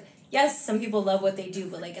true. Like, yes, some people love what they do,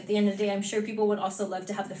 but, like, at the end of the day, I'm sure people would also love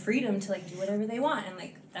to have the freedom to, like, do whatever they want. And,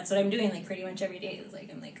 like, that's what I'm doing, like, pretty much every day. It's like,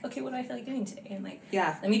 I'm like, okay, what do I feel like doing today? And, like,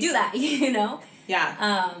 let me do that, you know?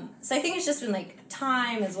 Yeah. So I think it's just been, like,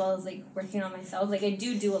 time as well as, like, working on myself. Like, I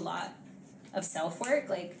do a lot of self-work.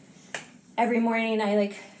 Like, every morning I,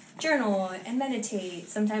 like, journal and meditate.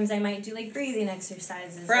 Sometimes I might do, like, breathing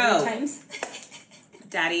exercises. Bro. Sometimes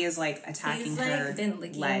Daddy is, like, attacking he's, her like, been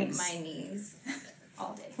licking legs. my knees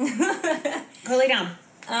all day. Go lay down.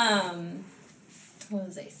 What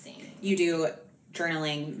was I saying? You do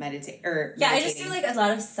journaling, meditating. I just do, like, a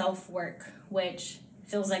lot of self-work, which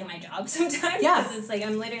feels like my job sometimes. Yeah. Because it's, like,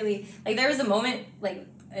 I'm literally, like, there was a moment, like,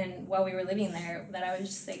 and while we were living there, that I was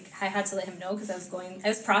just, like, I had to let him know because I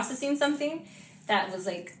was processing something that was,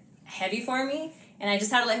 like, heavy for me, and I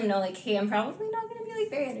just had to let him know, like, hey, I'm probably not going to be, like,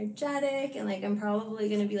 very energetic, and, like, I'm probably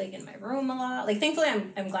going to be, like, in my room a lot. Like, thankfully,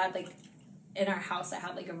 I'm glad, like, in our house I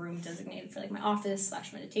have, like, a room designated for, like, my office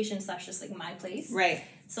 / meditation / just, like, my place. Right.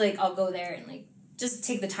 So, like, I'll go there and, like, just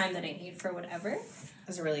take the time that I need for whatever.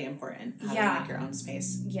 That's really important. Having, like, your own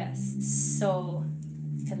space. Yes. So,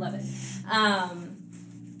 I love it.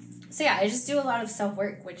 So, yeah, I just do a lot of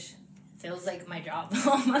self-work, which feels like my job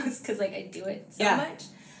almost, because, like, I do it so much.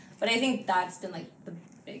 But I think that's been, like, the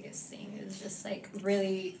biggest thing is just, like,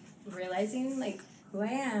 really realizing, like, who I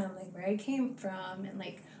am, like, where I came from, and,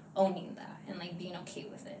 like, owning that and, like, being okay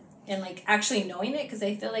with it. And, like, actually knowing it, because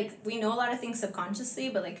I feel like we know a lot of things subconsciously,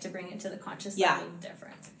 but, like, to bring it to the conscious level is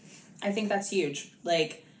different. I think that's huge.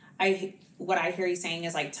 Like, what I hear you saying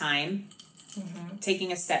is, like, time.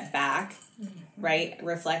 taking a step back, right?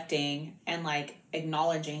 Reflecting and like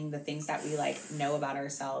acknowledging the things that we like know about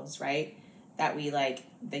ourselves, right? That we like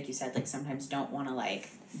you said, like sometimes don't want to like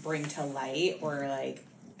bring to light or like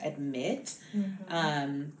admit.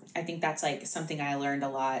 I think that's like something I learned a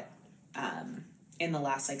lot in the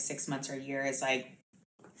last like 6 months or year is like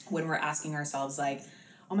when we're asking ourselves like,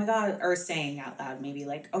 oh my God, or saying out loud maybe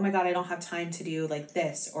like, oh my God, I don't have time to do like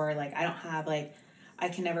this, or like I don't have like, I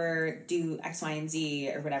can never do X, Y, and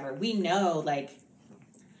Z or whatever. We know like,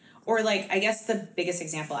 or like, I guess the biggest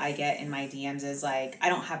example I get in my DMs is like,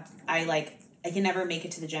 I can never make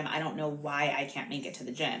it to the gym. I don't know why I can't make it to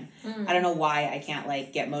the gym. I don't know why I can't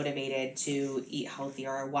like get motivated to eat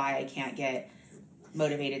healthier or why I can't get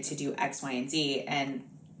motivated to do X, Y, and Z. And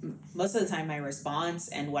most of the time my response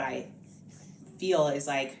and what I feel is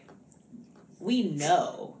like, we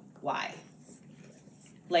know why.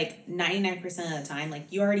 Like 99% of the time,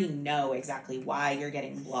 like you already know exactly why you're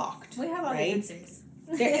getting blocked. We have all the answers.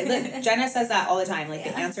 Jenna says that all the time. Like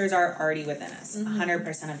the answers are already within us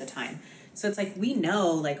 100% of the time. So it's like, we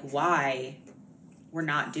know like why we're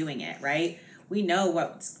not doing it, right? We know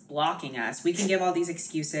what's blocking us. We can give all these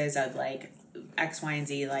excuses of like X, Y, and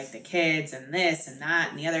Z, like the kids and this and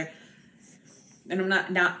that and the other. And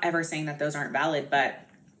I'm not ever saying that those aren't valid, but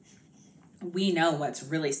we know what's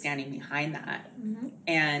really standing behind that.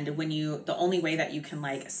 And when the only way that you can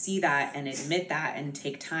like see that and admit that and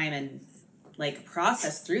take time and like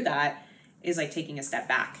process through that is like taking a step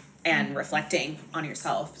back and reflecting on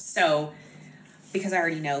yourself. So, because I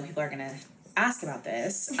already know people are going to ask about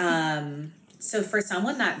this. So for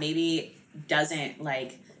someone that maybe doesn't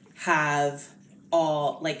like have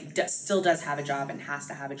all, like still does have a job and has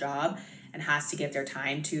to have a job and has to give their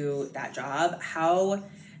time to that job, how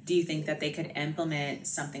do you think that they could implement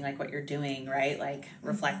something like what you're doing, right? Like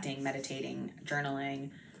reflecting, meditating, journaling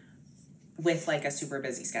with like a super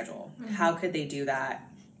busy schedule? How could they do that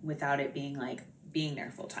without it being like being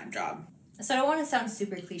their full-time job? So I don't want to sound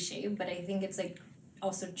super cliche, but I think it's like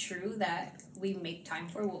also true that we make time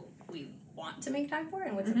for what we want to make time for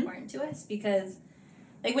and what's important to us. Because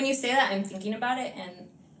like when you say that, I'm thinking about it, and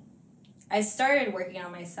I started working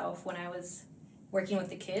on myself when I was working with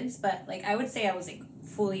the kids, but like I would say I was like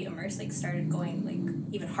fully immersed, like started going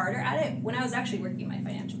like even harder at it when I was actually working my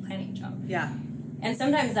financial planning job. Yeah. And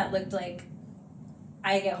sometimes that looked like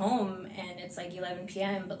I get home and it's like 11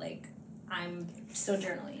 p.m., but like I'm still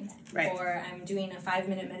journaling. Right. Or I'm doing a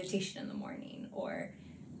 5-minute meditation in the morning, or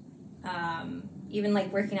even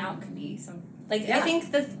like working out could be some, like, I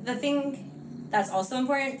think the thing that's also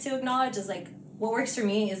important to acknowledge is like what works for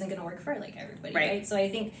me isn't going to work for like everybody, right? So I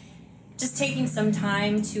think just taking some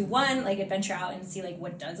time to one, like adventure out and see like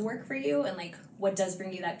what does work for you and like what does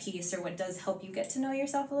bring you that peace or what does help you get to know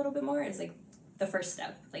yourself a little bit more is like the first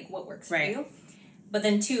step, like what works for you. But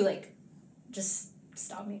then two, like just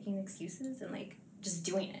stop making excuses and like just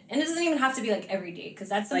doing it. And it doesn't even have to be like every day, because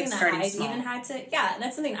that's something like that I've even had to,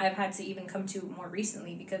 that's something I've had to even come to more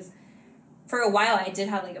recently, because for a while I did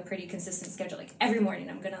have like a pretty consistent schedule. Like every morning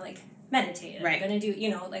I'm going to like meditate and I'm going to do,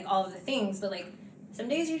 you know, like all of the things, but like some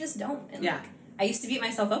days you just don't. And like I used to beat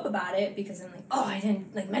myself up about it because I'm like, oh, I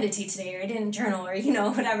didn't like meditate today, or I didn't journal, or, you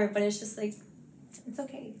know, whatever. But it's just like, it's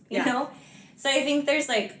okay, you know? So I think there's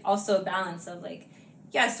like also a balance of like,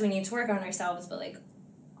 yes, we need to work on ourselves, but like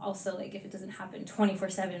also like if it doesn't happen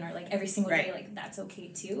 24/7 or like every single day, like that's okay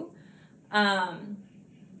too. But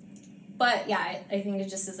yeah, I think it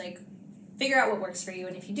just is like figure out what works for you,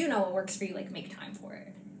 and if you do know what works for you, like make time for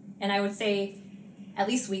it. And I would say at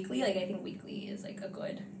least weekly, like I think weekly is like a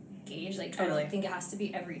good gauge. Like I don't think it has to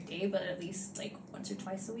be every day, but at least like once or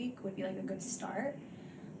twice a week would be like a good start.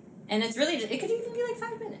 And it's really just, it could even be like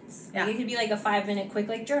 5 minutes. Like it could be like a 5-minute quick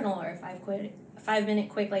like journal, or a 5-minute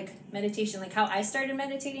quick like meditation. Like how I started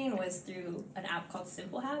meditating was through an app called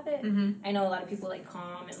Simple Habit. I know a lot of people like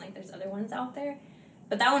Calm, and like there's other ones out there,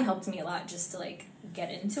 but that one helped me a lot just to like get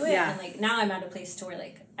into it. And like now I'm at a place to where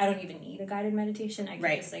like I don't even need a guided meditation. I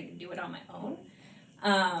can just like do it on my own.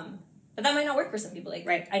 But that might not work for some people. Like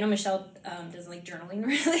I know Michelle doesn't like journaling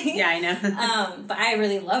really. I know. But I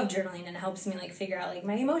really love journaling, and it helps me like figure out like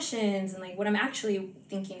my emotions and like what I'm actually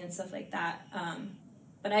thinking and stuff like that.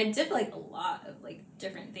 But I did like a lot of like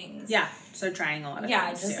different things. So trying a lot of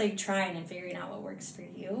things. Just like trying and figuring out what works for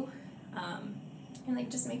you. And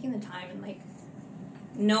like just making the time and like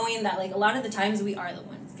knowing that like a lot of the times we are the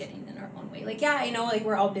ones getting in our own way. Like, I know like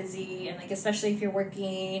we're all busy, and like especially if you're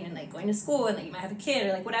working and like going to school and like you might have a kid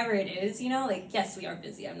or like whatever it is, you know, like yes, we are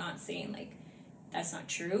busy. I'm not saying like that's not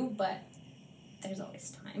true, but there's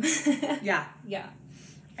always time.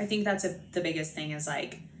 I think that's the biggest thing is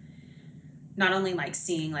like not only like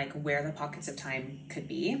seeing like where the pockets of time could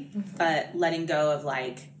be, but letting go of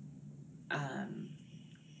like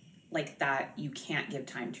that you can't give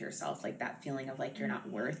time to yourself, like that feeling of like you're not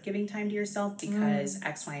worth giving time to yourself because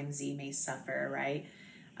X, Y, and Z may suffer, right?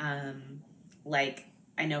 Like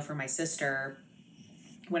I know for my sister,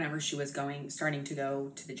 whenever she was starting to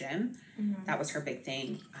go to the gym, that was her big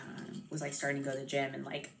thing, was like starting to go to the gym and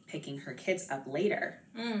like picking her kids up later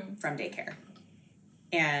from daycare.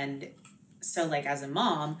 And so like as a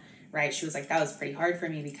mom, right, she was like, that was pretty hard for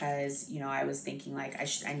me because, you know, I was thinking like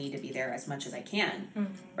I need to be there as much as I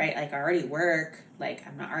can, right? Like I already work, like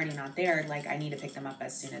I'm already not there, like I need to pick them up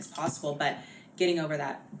as soon as possible. But getting over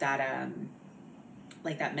that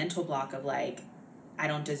like that mental block of like, I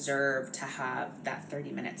don't deserve to have that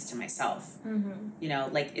 30 minutes to myself. You know,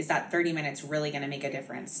 like, is that 30 minutes really going to make a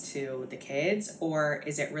difference to the kids? Or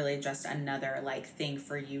is it really just another like thing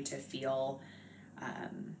for you to feel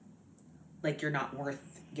like you're not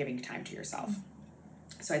worth giving time to yourself?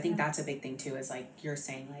 So I think that's a big thing too, is like you're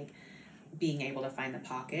saying, like being able to find the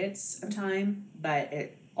pockets of time, but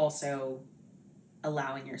it also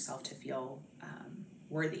allowing yourself to feel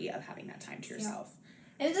worthy of having that time to yourself.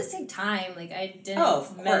 And it does take time. Like I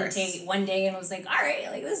didn't meditate one day and was like, all right,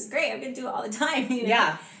 like this is great, I'm gonna do it all the time, you know?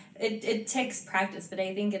 Yeah. It takes practice, but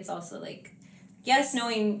I think it's also like, yes,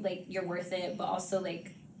 knowing like you're worth it, but also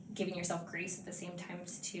like giving yourself grace at the same time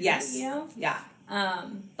too. Yes. You know? Yeah.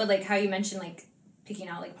 But like how you mentioned like picking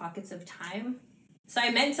out like pockets of time. So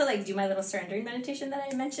I meant to like do my little surrendering meditation that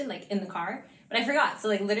I mentioned like in the car, but I forgot. So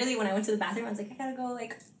like literally when I went to the bathroom, I was like, I gotta go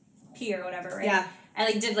like pee or whatever, right? Yeah. I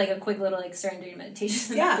like did like a quick little like surrendering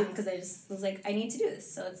meditation in the bathroom because I just was like, I need to do this.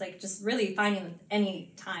 So it's like just really finding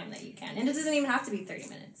any time that you can. And it doesn't even have to be 30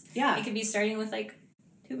 minutes. Yeah. It could be starting with like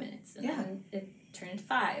 2 minutes and then it turned into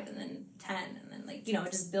 5 and then 10 and then like, you know,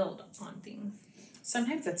 just build on things.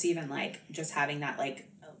 Sometimes it's even like just having that like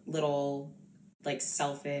little like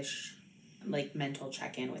selfish like mental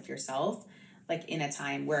check-in with yourself, like in a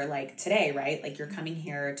time where like today, right, like you're coming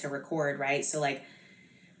here to record, right? So like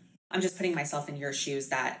I'm just putting myself in your shoes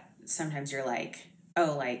that sometimes you're like,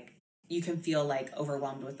 oh, like you can feel like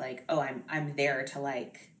overwhelmed with like, oh, I'm there to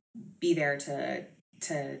like be there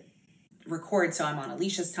to record, so I'm on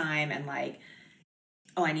Alicia's time, and like,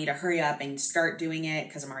 oh, I need to hurry up and start doing it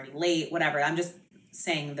because I'm already late, whatever. I'm just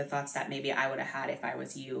saying the thoughts that maybe I would have had if I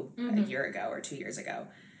was you a year ago or 2 years ago.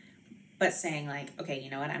 But saying like, okay,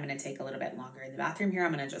 you know what? I'm going to take a little bit longer in the bathroom here.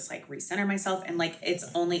 I'm going to just like recenter myself. And like, it's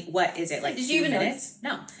only, what is it? Like Did 2 you even minutes?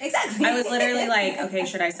 Notice? No. Exactly. I was literally like, okay,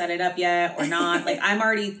 should I set it up yet or not? Like, I'm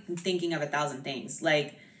already thinking of 1,000 things.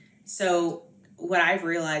 Like, so what I've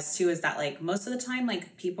realized too is that like most of the time,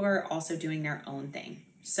 like people are also doing their own thing.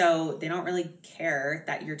 So they don't really care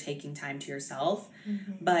that you're taking time to yourself,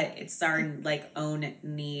 but it's our like own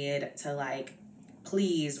need to like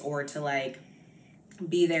please or to like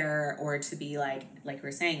be there or to be like we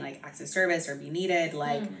were saying, like acts of service or be needed,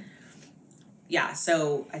 like yeah.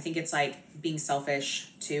 So I think it's like being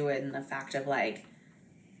selfish too, in the fact of like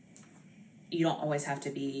you don't always have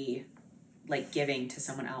to be like giving to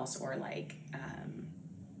someone else or like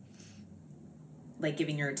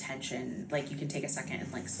giving your attention. Like you can take a second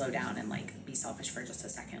and like slow down and like be selfish for just a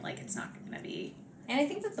second. Like it's not gonna be. And I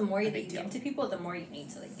think that the more that you give to people, the more you need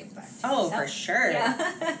to like give back to yourself. For sure.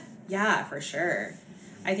 Yeah. Yeah, for sure.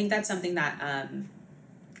 I think that's something that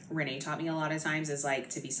Renee taught me a lot of times, is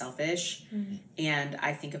like to be selfish. And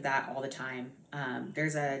I think of that all the time.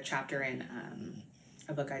 There's a chapter in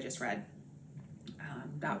a book I just read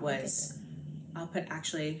that was, I'll put,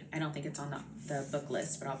 actually, I don't think it's on the book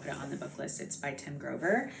list, but I'll put it on the book list. It's by Tim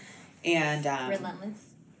Grover. And Relentless?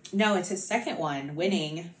 No, it's his second one,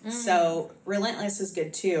 Winning. So Relentless is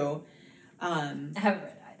good too. I haven't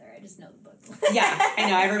read it either. I just know the book. Yeah, I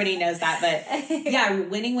know everybody knows that, but yeah,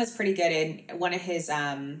 Winning was pretty good. And one of his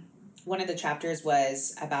one of the chapters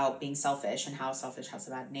was about being selfish and how selfish has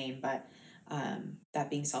a bad name, but that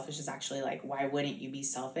being selfish is actually like, why wouldn't you be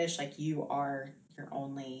selfish? Like you are your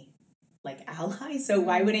only like ally, so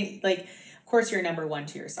why wouldn't, like, of course you're number one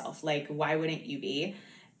to yourself, like why wouldn't you be?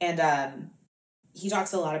 And he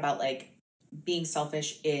talks a lot about like being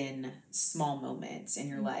selfish in small moments in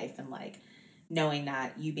your life, and like knowing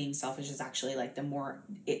that you being selfish is actually like the more,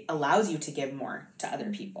 it allows you to give more to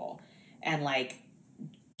other people, and like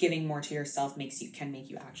giving more to yourself can make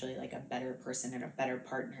you actually like a better person and a better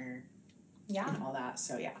partner, and all that.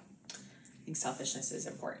 So yeah, I think selfishness is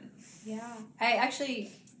important. Yeah, I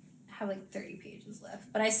actually have like 30 pages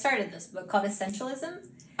left, but I started this book called Essentialism.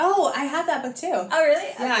 Oh, I have that book too. Oh really?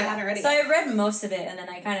 Yeah, I haven't read it so yet. I read most of it, and then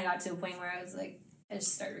I kind of got to a point where I was like, I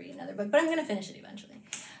just started reading another book, but I'm gonna finish it eventually.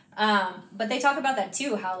 But they talk about that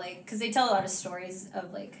too, how like, because they tell a lot of stories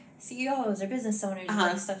of like CEOs or business owners and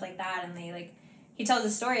like, stuff like that, and they like, he tells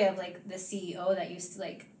a story of like the CEO that used to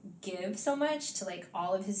like give so much to like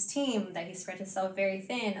all of his team that he spread himself very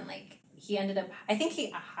thin, and like he ended up, I think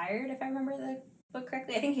he hired, if I remember the book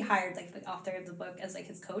correctly, I think he hired like the author of the book as like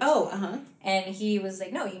his coach. And he was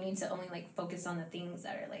like, no, you need to only like focus on the things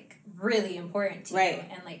that are like really important to you,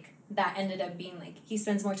 and like that ended up being like he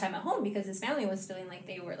spends more time at home because his family was feeling like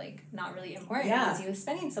they were like not really important because he was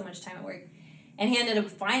spending so much time at work. And he ended up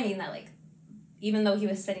finding that like even though he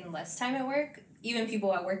was spending less time at work, even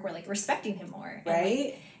people at work were like respecting him more, and,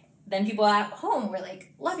 like, then people at home were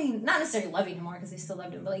like not necessarily loving him more because they still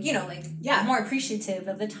loved him, but like, you know, like more appreciative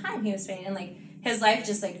of the time he was spending, and like his life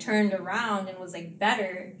just like turned around and was like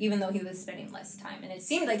better even though he was spending less time. And it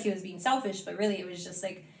seemed like he was being selfish, but really it was just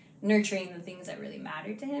like nurturing the things that really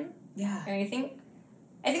mattered to him. And I think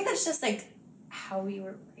that's just like how we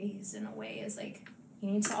were raised in a way, is like you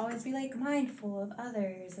need to always be like mindful of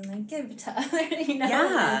others and like give to others, you know.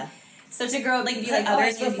 And so to grow up, like be like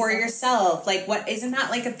others before yourself. Like, what isn't that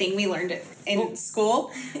like a thing we learned in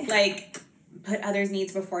school? Like, put others'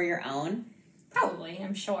 needs before your own. Probably,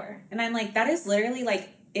 I'm sure. And I'm like, that is literally like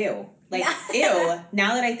ew. Like, ew.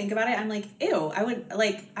 Now that I think about it, I'm like, ew.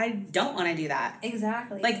 I don't want to do that.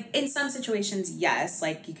 Exactly. Like, in some situations, yes.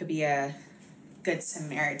 Like, you could be a good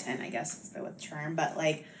Samaritan, I guess is the term. But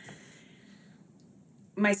like,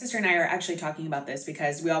 my sister and I are actually talking about this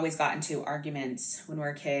because we always got into arguments when we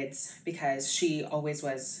were kids because she always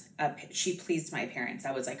was, she pleased my parents.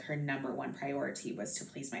 That was like her number one priority, was to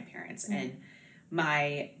please my parents. Mm-hmm. And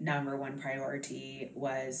my number one priority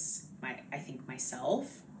was I think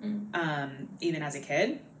myself, even as a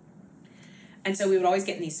kid. And so we would always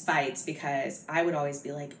get in these fights because I would always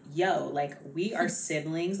be like, yo, like, we are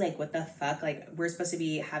siblings. Like, what the fuck? Like, we're supposed to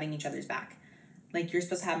be having each other's back. Like, you're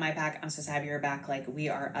supposed to have my back, I'm supposed to have your back. Like, we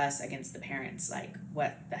are us against the parents. Like,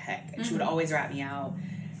 what the heck? And she would always rat me out.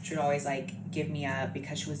 She would always, like, give me up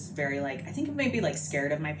because she was very, like, I think maybe, like,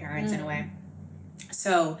 scared of my parents in a way.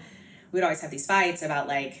 So we'd always have these fights about,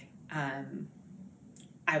 like,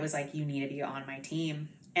 I was like, you need to be on my team.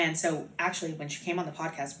 And so, actually, when she came on the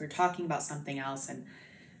podcast, we were talking about something else.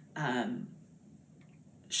 And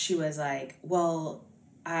she was like, well,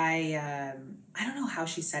 I don't know how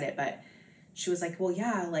she said it, but she was like, well,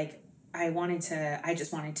 yeah, like, I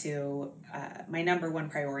just wanted to, my number one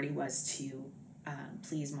priority was to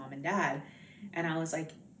please mom and dad. And I was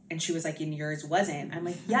like, and she was like, and yours wasn't. I'm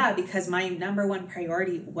like, yeah, because my number one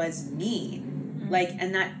priority was me. Like,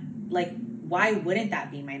 and that, like, why wouldn't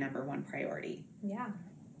that be my number one priority? Yeah.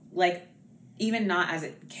 Like, even not as a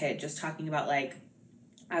kid, just talking about, like,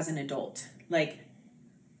 as an adult. Like,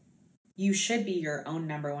 you should be your own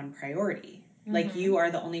number one priority. Like, you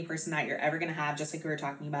are the only person that you're ever going to have, just like we were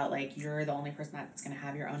talking about, like, you're the only person that's going to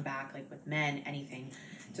have your own back, like, with men, anything.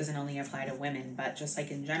 It doesn't only apply to women, but just,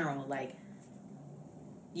 like, in general, like,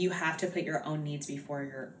 you have to put your own needs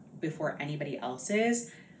before anybody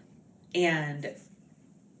else's. And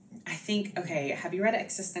I think, okay, have you read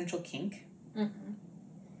Existential Kink? I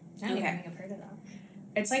don't even think I've heard of that.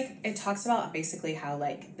 It's like, it talks about basically how,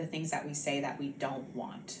 like, the things that we say that we don't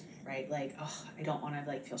want, right? Like, oh, I don't want to,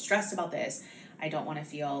 like, feel stressed about this. I don't want to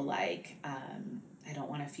feel like,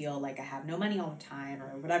 I have no money all the time,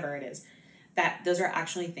 or whatever it is. That those are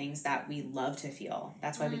actually things that we love to feel.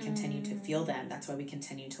 That's why we continue to feel them. That's why we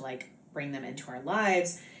continue to, like, bring them into our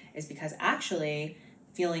lives, is because actually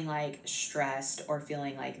feeling like stressed or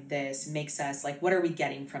feeling like this makes us, like, what are we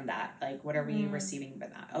getting from that? Like, what are we receiving from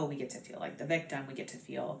that? Oh, we get to feel like the victim. We get to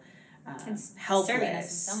feel helpless. Serving us in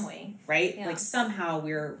some way. Right? Yeah. Like, somehow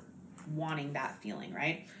we're wanting that feeling,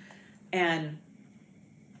 right? And,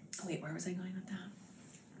 wait, where was I going with that?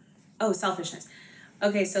 Oh, selfishness.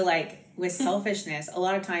 Okay, so, like, with selfishness, a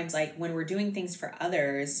lot of times, like, when we're doing things for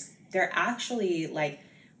others, they're actually, like,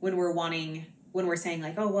 when we're saying,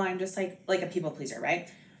 like, oh, well, I'm just, like a people pleaser, right?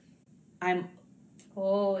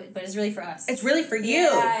 But it's really for us. It's really for you.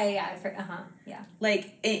 Yeah.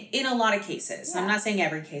 Like, in a lot of cases. Yeah. I'm not saying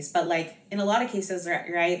every case, but, like, in a lot of cases,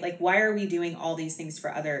 right? Like, why are we doing all these things for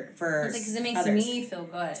it's like, because it makes others? Me feel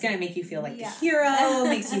good. It's going to make you feel like the hero. It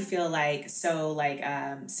makes you feel, like, so, like,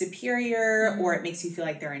 superior, or it makes you feel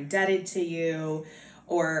like they're indebted to you,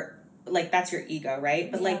 or, like, that's your ego,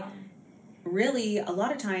 right? But, like, really, a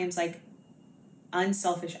lot of times, like,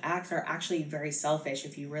 unselfish acts are actually very selfish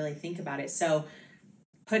if you really think about it. So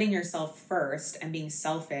putting yourself first and being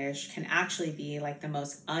selfish can actually be, like, the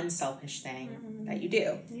most unselfish thing that you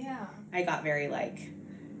do. Yeah. I got very, like,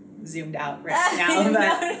 zoomed out right now, but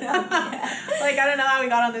like, I don't know how we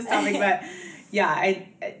got on this topic, but Yeah,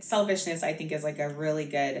 selfishness, I think, is like a really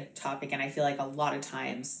good topic. And I feel like a lot of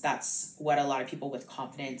times that's what a lot of people with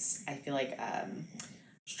confidence, I feel like,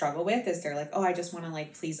 struggle with is they're like, oh, I just want to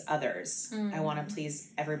like please others. I want to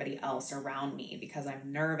please everybody else around me because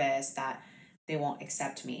I'm nervous that they won't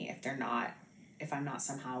accept me if I'm not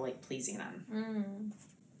somehow like pleasing them.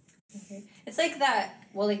 Okay. It's like that,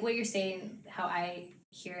 well, like what you're saying, how I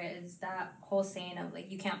hear it is that whole saying of like,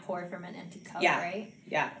 you can't pour from an empty cup, right?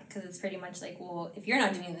 Yeah. Because it's pretty much like, well, if you're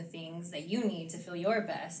not doing the things that you need to feel your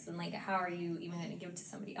best, then like, how are you even going to give it to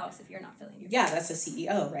somebody else if you're not feeling your best? That's a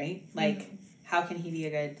CEO, right? Like, how can he be a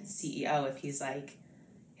good CEO if he's like,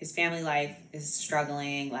 his family life is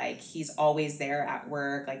struggling, like he's always there at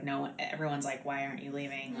work, like everyone's like, why aren't you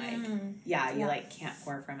leaving? Like, you like can't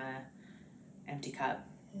pour from a empty cup.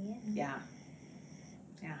 Yeah.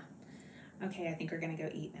 Okay, I think we're gonna go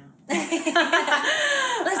eat now.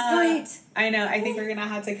 Let's go eat. I know. I think we're gonna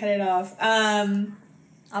have to cut it off. I'll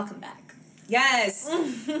come back. Yes.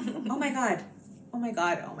 Oh my god.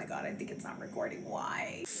 I think it's not recording.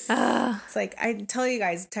 Why? It's like I tell you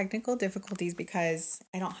guys, technical difficulties because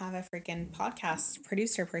I don't have a freaking podcast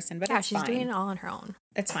producer person. But it's she's fine. doing it all on her own.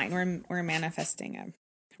 It's fine. We're manifesting a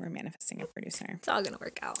producer. It's all gonna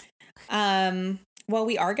work out. Well,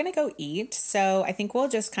 we are gonna go eat, so I think we'll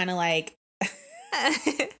just kind of like.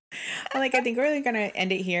 I think we're really gonna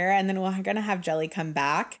end it here, and then we're gonna have Jelly come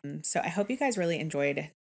back. So I hope you guys really enjoyed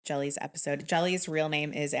Jelly's episode. Jelly's real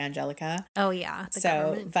name is Angelica. Oh yeah.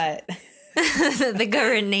 But the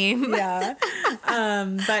government name. Yeah.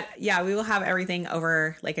 But yeah, we will have everything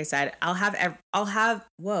over. Like I said, I'll have.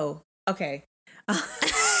 Whoa. Okay.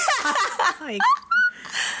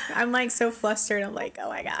 I'm like so flustered. I'm like, oh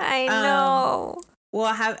my god. I know.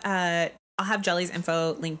 Well, I'll have Jelly's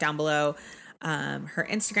info linked down below. Her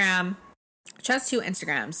Instagram. She has 2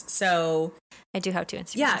 Instagrams. So I do have 2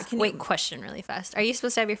 Instagrams. Yeah. Wait, question really fast. Are you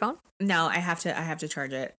supposed to have your phone? No, I have to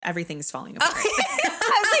charge it. Everything's falling apart.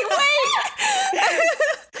 I was like,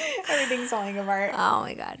 wait. Everything's falling apart. Oh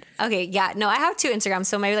my god. Okay, yeah. No, I have 2 Instagrams.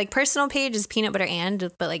 So my like personal page is peanut butter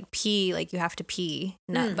and, but like P, like you have to pee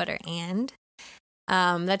nut butter and.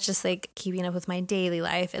 That's just like keeping up with my daily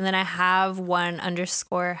life. And then I have one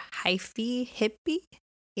 _hyphy hippie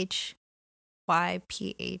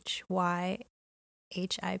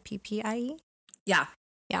HYPHYHIPPIE. Yeah.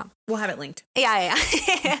 Yeah. We'll have it linked. Yeah.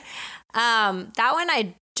 That one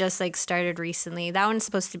I just like started recently. That one's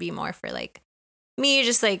supposed to be more for like me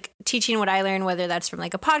just like teaching what I learned, whether that's from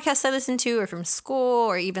like a podcast I listened to or from school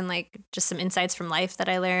or even like just some insights from life that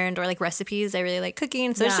I learned or like recipes. I really like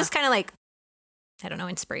cooking. So it's just kind of like, I don't know,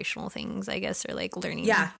 inspirational things, I guess, or like learning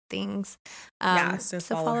things. So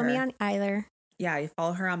follow me on either. Yeah, you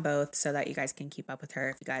follow her on both so that you guys can keep up with her.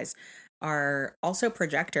 If you guys are also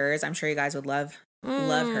projectors, I'm sure you guys would love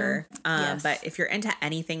her. Yes. But if you're into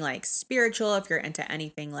anything like spiritual, if you're into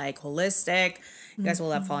anything like holistic, you guys will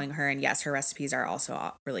love following her. And yes, her recipes are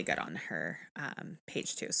also really good on her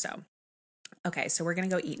page too. So, okay, so we're going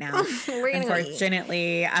to go eat now.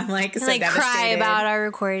 Unfortunately, I'm like so devastated. Cry about our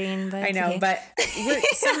recording. But I know, okay. but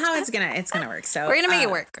somehow it's gonna work. So we're going to make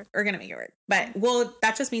it work. We're going to make it work. But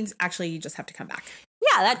that just means actually you just have to come back.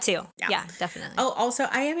 Yeah, that too. Yeah, definitely. Oh, also,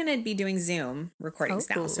 I am going to be doing Zoom recordings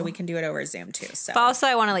now, so we can do it over Zoom too. So, but also,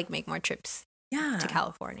 I want to like make more trips. Yeah. To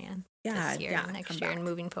California. This year, next year, and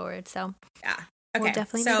moving forward. So yeah. Okay. We'll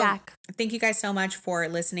definitely be back. Thank you guys so much for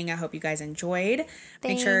listening. I hope you guys enjoyed.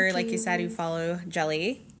 Make sure, like you said, you follow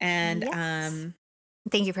Jelly. And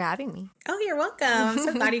thank you for having me. Oh, you're welcome. I'm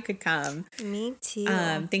so glad you could come. Me too.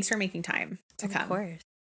 Thanks for making time to come. Of course.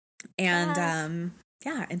 And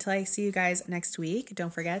until I see you guys next week,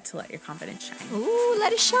 don't forget to let your confidence shine. Ooh,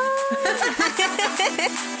 let it shine.